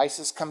fear of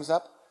ISIS comes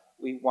up,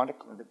 we want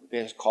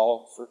to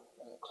call for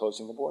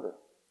closing the border.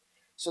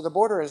 So the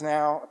border is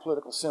now a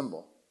political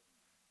symbol,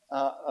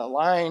 a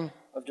line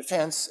of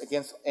defense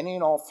against any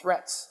and all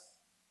threats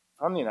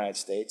from the United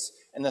States,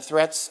 and the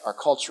threats are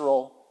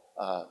cultural,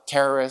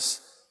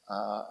 terrorist,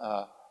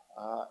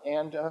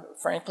 and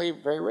frankly,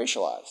 very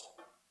racialized.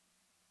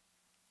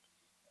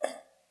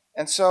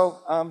 And so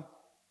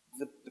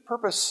the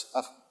purpose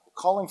of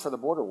calling for the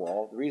border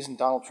wall, the reason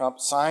Donald Trump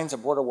signs a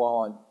border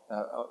wall,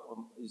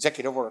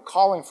 executive order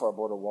calling for a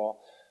border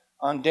wall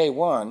on day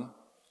one,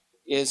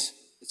 is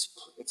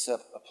it's a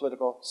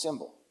political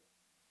symbol.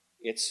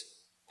 It's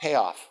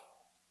payoff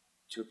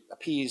to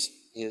appease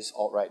his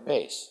alt-right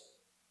base.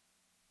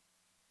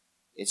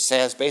 It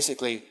says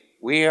basically,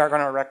 we are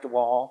going to erect a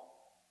wall.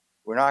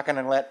 We're not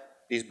going to let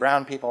these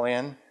brown people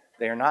in.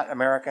 They are not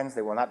Americans.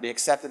 They will not be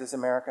accepted as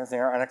Americans. They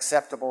are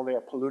unacceptable. They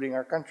are polluting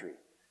our country.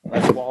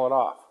 Let's wall it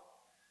off.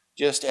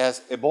 Just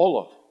as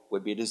Ebola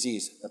would be a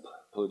disease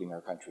polluting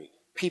our country,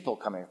 people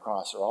coming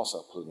across are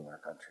also polluting our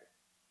country.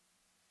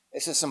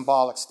 It's a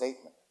symbolic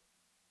statement.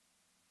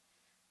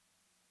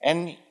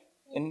 And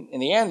in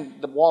the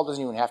end, the wall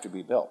doesn't even have to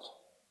be built.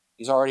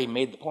 He's already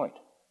made the point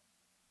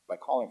by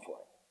calling for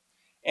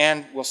it.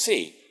 And we'll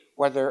see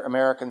whether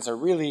Americans are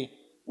really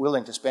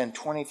willing to spend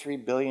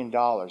 $23 billion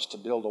to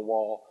build a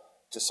wall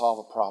to solve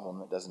a problem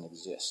that doesn't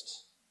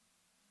exist.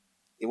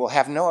 It will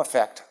have no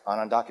effect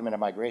on undocumented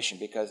migration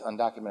because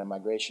undocumented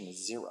migration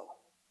is zero.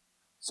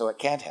 So it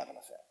can't have an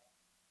effect.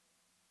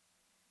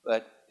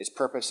 But its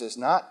purpose is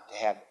not to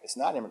have, it's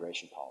not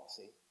immigration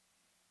policy.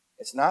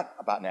 It's not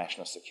about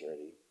national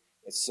security.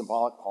 It's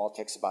symbolic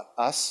politics about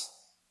us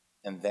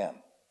and them.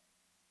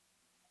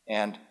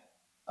 And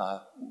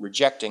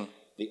rejecting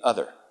the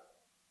other,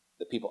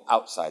 the people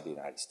outside the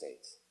United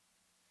States.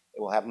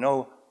 It will have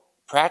no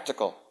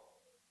practical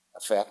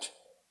effect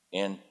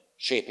in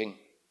shaping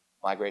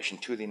migration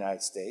to the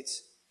United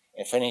States.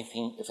 If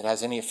anything, if it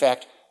has any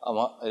effect,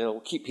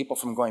 it'll keep people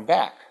from going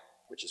back,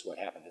 which is what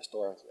happened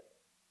historically.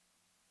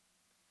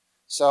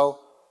 So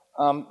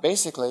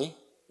basically,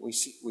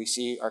 we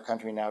see our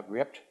country now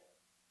gripped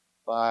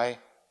by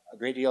a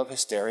great deal of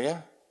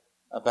hysteria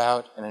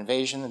about an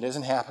invasion that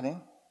isn't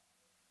happening,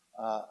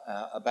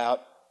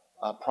 about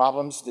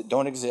problems that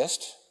don't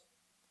exist.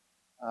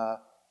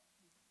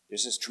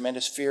 There's this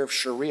tremendous fear of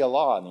Sharia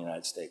law in the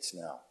United States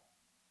now.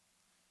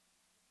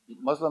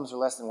 Muslims are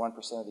less than 1%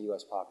 of the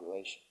US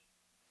population.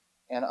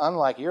 And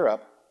unlike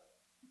Europe,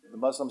 the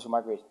Muslims who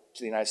migrate to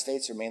the United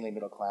States are mainly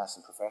middle class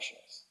and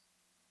professionals,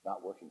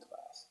 not working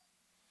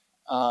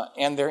class.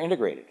 And they're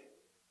integrated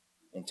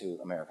into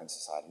American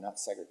society, not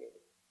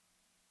segregated.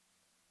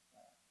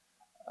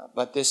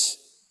 But this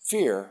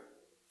fear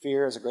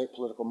is a great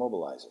political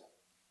mobilizer.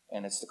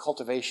 And it's the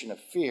cultivation of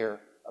fear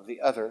of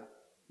the other,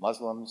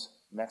 Muslims,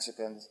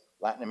 Mexicans,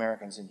 Latin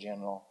Americans in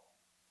general,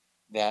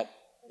 that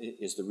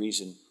is the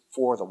reason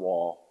for the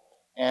wall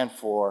and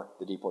for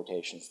the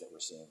deportations that we're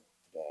seeing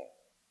today.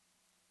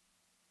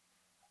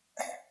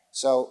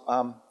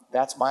 So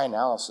that's my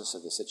analysis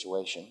of the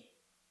situation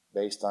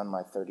based on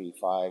my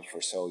 35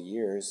 or so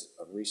years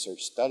of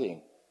research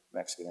studying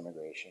Mexican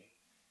immigration.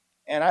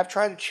 And I've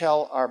tried to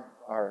tell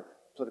our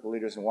political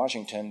leaders in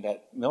Washington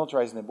that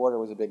militarizing the border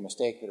was a big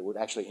mistake, that it would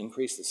actually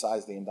increase the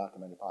size of the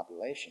undocumented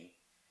population.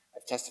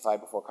 I've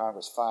testified before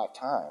Congress 5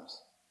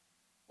 times,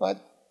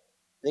 but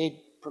they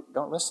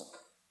don't listen.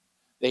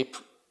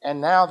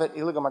 And now that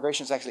illegal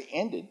migration has actually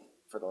ended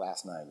for the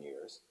last 9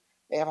 years,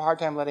 they have a hard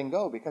time letting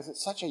go because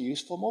it's such a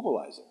useful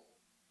mobilizer.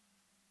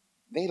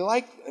 They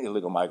like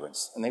illegal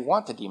migrants, and they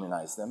want to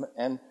demonize them,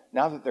 and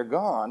now that they're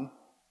gone,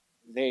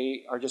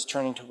 they are just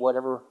turning to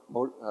whatever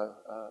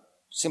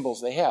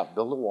symbols they have.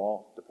 Build a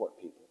wall, deport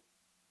people.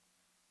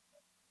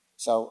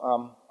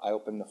 So I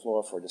open the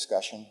floor for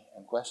discussion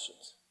and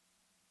questions.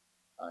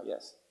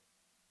 Yes?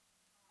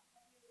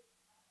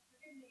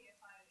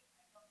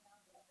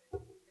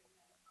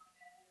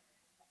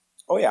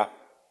 Oh, yeah.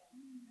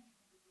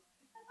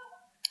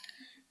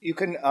 You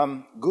can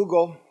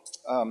Google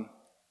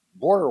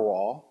border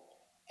wall,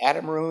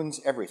 Adam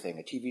Ruins Everything,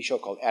 a TV show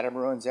called Adam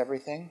Ruins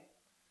Everything.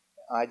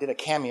 I did a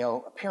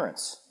cameo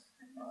appearance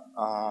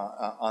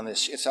on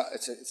this.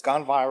 It's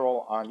gone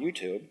viral on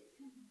YouTube.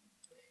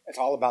 It's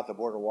all about the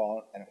border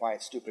wall and why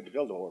it's stupid to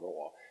build a border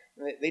wall.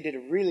 They did a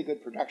really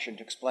good production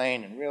to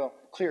explain in real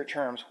clear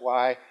terms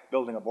why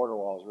building a border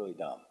wall is really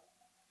dumb.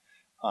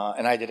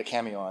 And I did a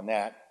cameo on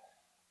that.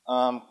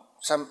 A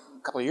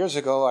couple of years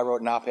ago, I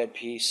wrote an op-ed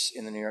piece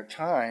in the New York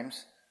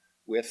Times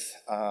with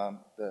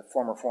the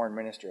former foreign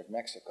minister of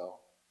Mexico.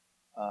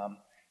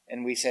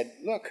 And we said,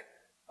 look,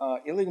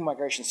 illegal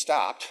migration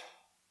stopped.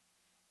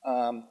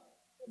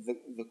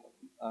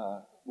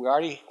 We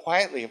already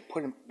quietly have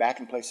put back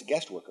in place a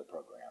guest worker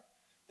program.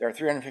 There are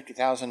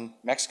 350,000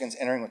 Mexicans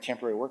entering with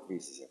temporary work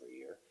visas every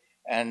year,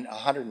 and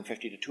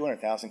 150 to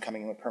 200,000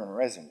 coming in with permanent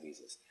resident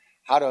visas.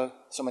 How do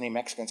so many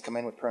Mexicans come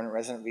in with permanent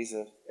resident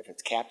visas if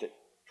it's capped at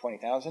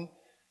 20,000?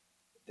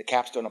 The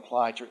caps don't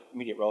apply to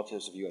immediate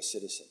relatives of U.S.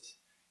 citizens.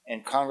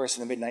 And Congress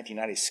in the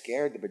mid-1990s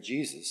scared the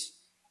bejesus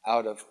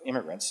out of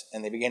immigrants,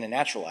 and they began to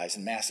naturalize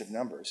in massive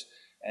numbers.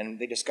 And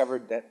they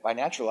discovered that by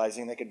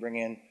naturalizing, they could bring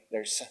in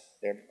their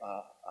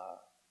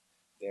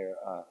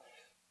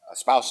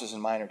spouses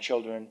and minor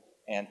children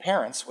and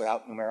parents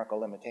without numerical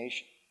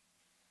limitation.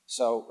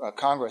 So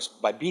Congress,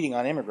 by beating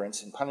on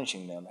immigrants and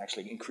punishing them,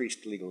 actually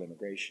increased legal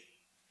immigration.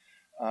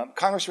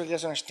 Congress really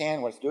doesn't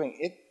understand what it's doing.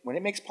 When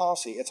it makes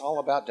policy, it's all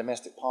about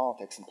domestic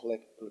politics and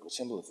political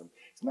symbolism.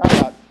 It's not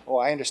about, oh,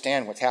 I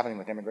understand what's happening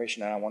with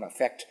immigration and I want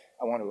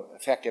to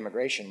affect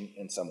immigration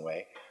in some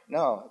way.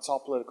 No, it's all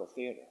political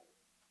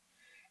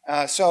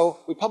theater. So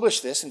we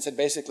published this and said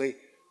basically,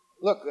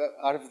 look,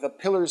 out of the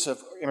pillars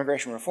of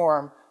immigration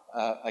reform,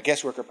 a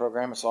guest worker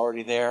program, it's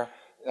already there.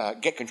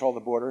 Get control of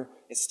the border.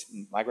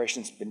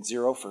 Migration's been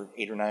zero for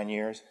 8 or 9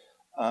 years.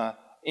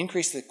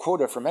 Increase the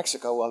quota for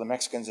Mexico while the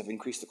Mexicans have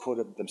increased the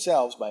quota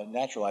themselves by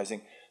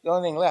naturalizing. The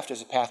only thing left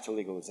is a path to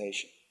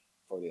legalization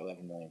for the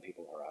 11 million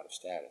people who are out of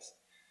status.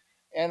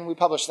 And we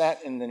published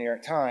that in the New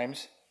York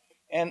Times,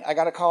 and I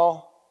got a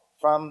call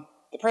from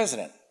the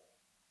president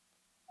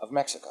of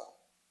Mexico.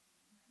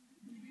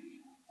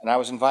 And I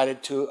was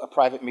invited to a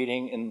private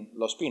meeting in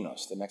Los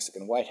Pinos, the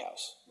Mexican White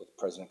House, with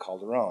President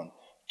Calderon,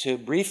 to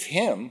brief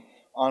him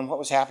on what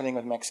was happening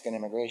with Mexican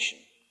immigration.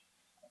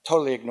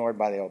 Totally ignored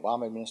by the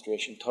Obama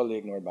administration, totally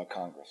ignored by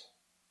Congress.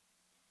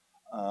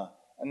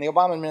 And the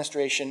Obama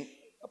administration,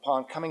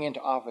 upon coming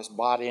into office,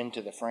 bought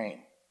into the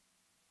frame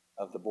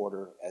of the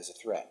border as a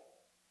threat.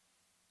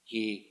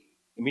 He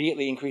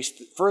immediately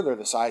increased further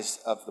the size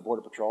of the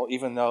Border Patrol,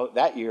 even though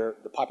that year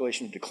the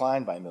population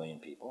declined by 1 million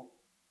people.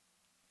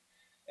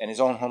 And his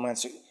own Homeland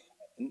Security.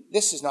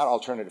 This is not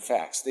alternative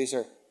facts. These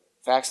are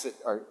facts that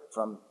are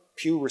from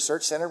Pew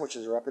Research Center, which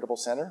is a reputable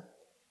center,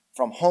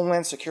 from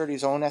Homeland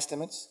Security's own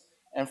estimates,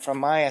 and from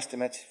my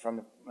estimates from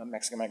the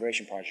Mexican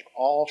Migration Project,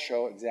 all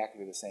show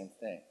exactly the same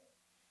thing.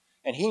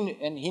 And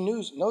he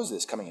knows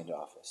this coming into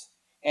office.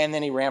 And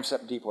then he ramps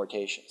up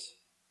deportations.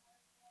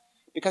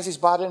 Because he's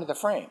bought into the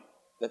frame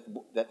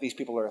that these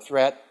people are a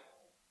threat.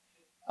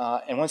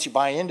 And once you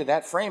buy into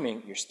that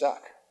framing, you're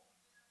stuck.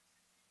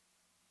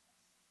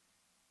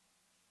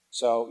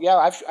 So yeah,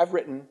 I've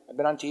written, I've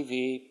been on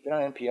TV, been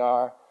on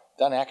NPR,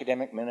 done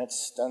academic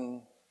minutes,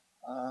 done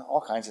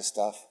all kinds of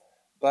stuff.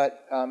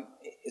 But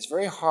it's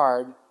very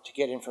hard to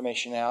get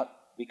information out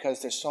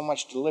because there's so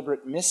much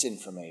deliberate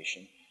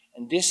misinformation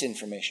and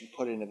disinformation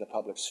put into the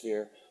public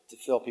sphere to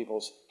fill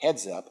people's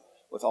heads up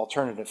with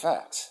alternative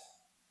facts.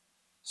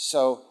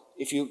 So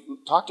if you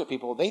talk to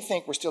people, they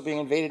think we're still being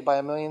invaded by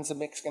millions of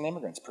Mexican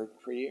immigrants per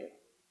year.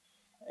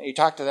 You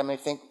talk to them, they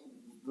think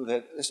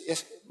that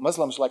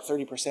Muslims are like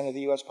 30% of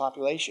the U.S.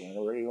 population and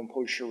are ready to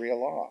impose Sharia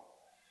law.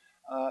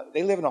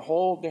 They live in a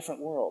whole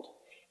different world.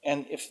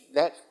 And if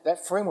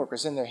that framework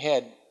is in their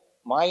head,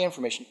 my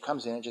information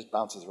comes in and just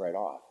bounces right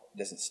off. It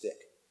doesn't stick.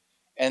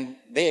 And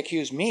they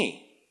accuse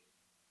me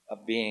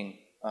of being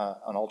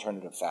an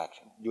alternative fact,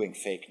 doing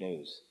fake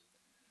news.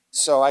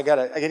 So I get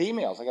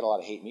emails. I get a lot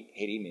of hate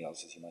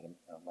emails, as you might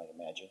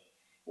imagine.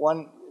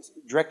 One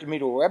directed me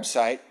to a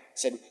website,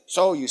 said,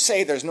 so you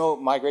say there's no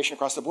migration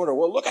across the border.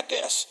 Well, look at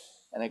this.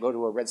 And I go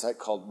to a website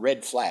called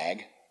Red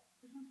Flag.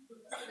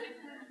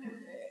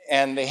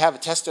 And they have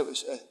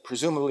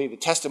presumably the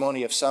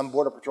testimony of some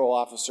Border Patrol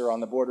officer on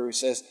the border who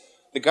says,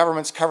 the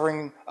government's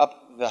covering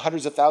up the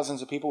hundreds of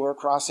thousands of people who are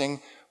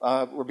crossing.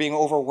 We're being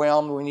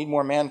overwhelmed. We need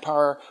more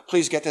manpower.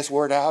 Please get this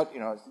word out.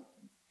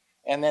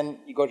 And then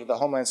you go to the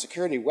Homeland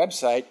Security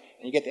website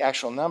and you get the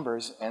actual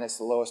numbers, and it's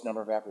the lowest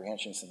number of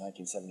apprehensions since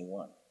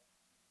 1971.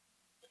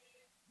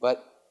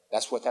 But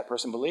that's what that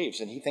person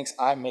believes, and he thinks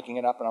I'm making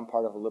it up and I'm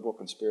part of a liberal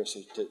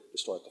conspiracy to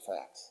distort the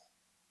facts.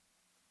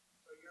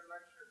 So your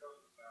lecture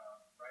goes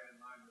right in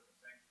line with the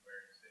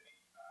Sanctuary City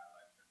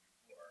lecture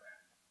before. And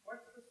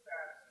what's the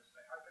status of,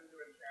 I've been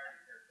doing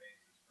charity care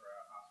cases for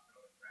a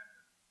hospital in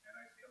Princeton, and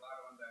I see a lot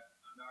of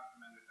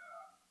undocumented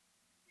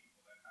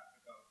people that have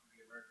to go to the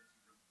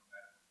emergency room for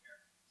medical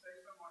care. Say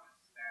someone is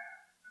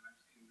stabbed, and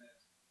I've seen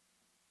this.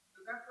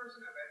 Does that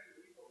person have any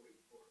legal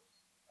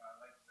recourse?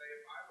 Like, say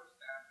if I were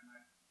stabbed and I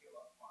heal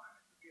up fine,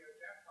 it could be a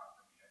jackpot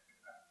for me. I could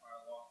have to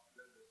file a lawsuit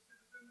as a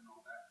citizen and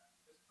all that.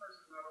 This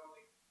person not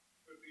only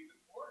could be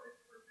deported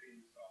for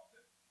being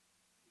assaulted,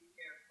 he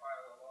can't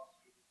file a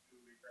lawsuit to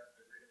redress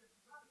their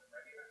grievances either,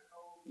 right? He has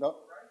no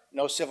legal rights.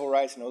 No civil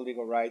rights, no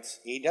legal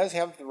rights. He does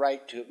have the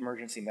right to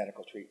emergency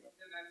medical treatment.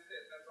 And that's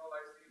it. That's all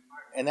I see in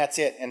my work. And that's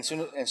it. And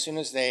as soon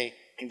as they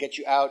can get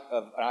you out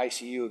of an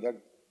ICU,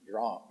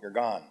 you're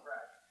gone.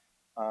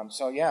 Right.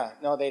 So yeah,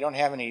 no, they don't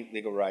have any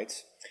legal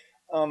rights.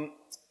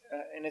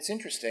 And it's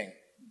interesting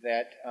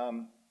that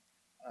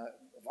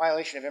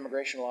violation of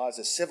immigration law is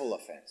a civil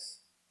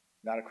offense,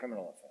 not a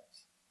criminal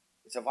offense.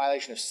 It's a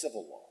violation of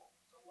civil law.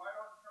 So why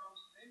don't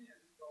Trump's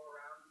minions go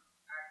around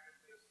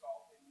actively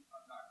assaulting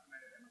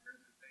undocumented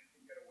immigrants if they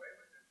can get away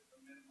with it as a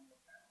minimum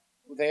offense?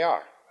 Well, they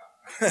are.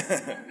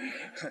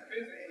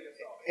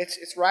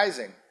 It's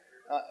rising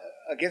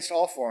against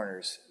all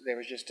foreigners. There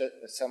was just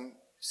some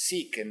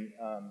Sikh in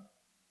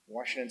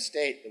Washington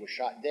State that was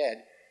shot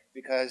dead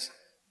because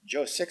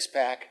Joe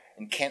Sixpack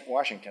in Kent,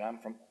 Washington.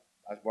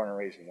 I was born and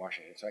raised in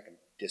Washington, so I can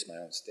diss my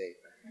own state.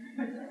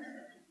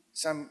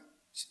 Some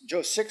Joe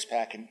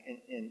Sixpack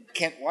in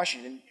Kent,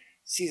 Washington,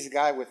 sees a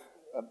guy with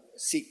a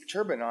Sikh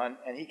turban on,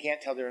 and he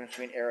can't tell the difference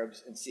between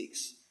Arabs and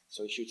Sikhs,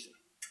 so he shoots him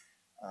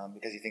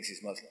because he thinks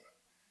he's Muslim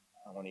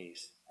when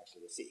he's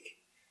actually a Sikh.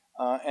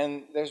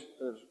 And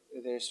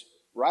there's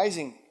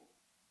rising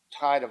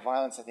tide of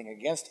violence, I think,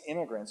 against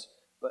immigrants,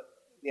 but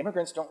the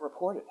immigrants don't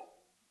report it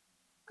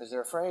because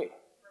they're afraid,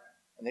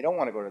 and they don't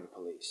want to go to the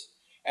police.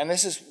 And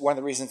this is one of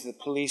the reasons the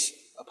police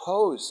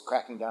oppose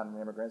cracking down on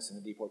immigrants and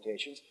the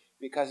deportations,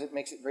 because it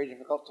makes it very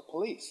difficult to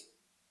police.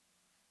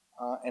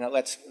 And it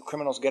lets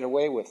criminals get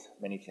away with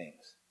many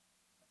things.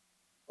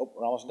 Oh,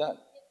 we're almost done.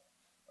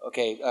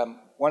 Okay,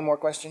 one more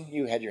question.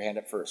 You had your hand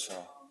up first. So. So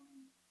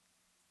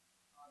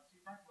you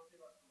talked mostly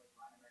about like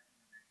Latin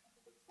American immigration on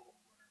the southern border.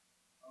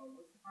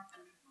 What's the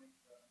contribution like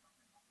to the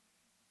undocumented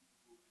population for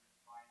people who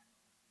apply and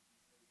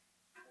visas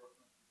for countries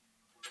on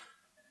the border,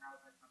 and how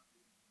is that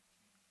contribution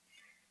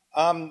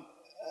changed?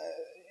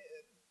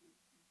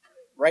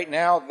 Right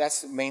now,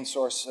 that's the main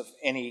source of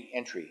any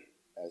entry,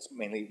 it's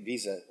mainly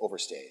visa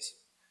overstays.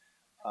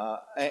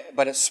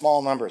 But it's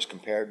small numbers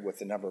compared with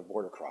the number of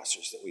border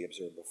crossers that we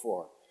observed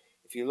before.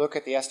 If you look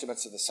at the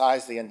estimates of the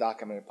size of the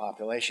undocumented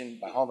population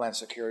by Homeland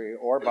Security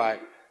or by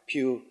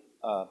Pew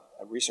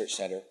Research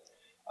Center,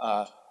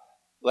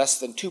 less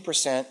than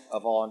 2%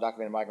 of all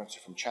undocumented migrants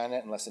are from China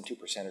and less than 2%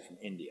 are from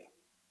India.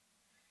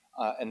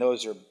 And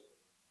those are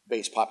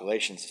base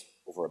populations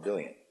over 1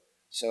 billion.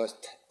 So it's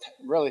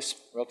really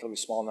relatively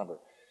small number.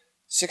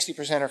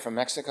 60% are from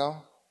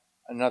Mexico,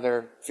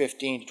 another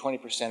 15 to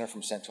 20% are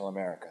from Central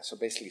America. So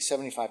basically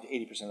 75 to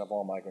 80% of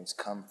all migrants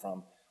come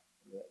from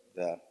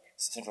the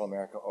Central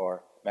America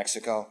or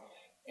Mexico,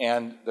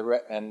 and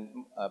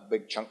a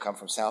big chunk come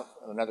from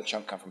another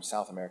chunk come from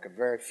South America.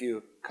 Very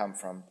few come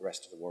from the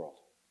rest of the world.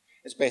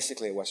 It's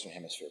basically a Western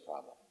Hemisphere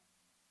problem.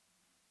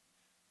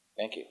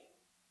 Thank you.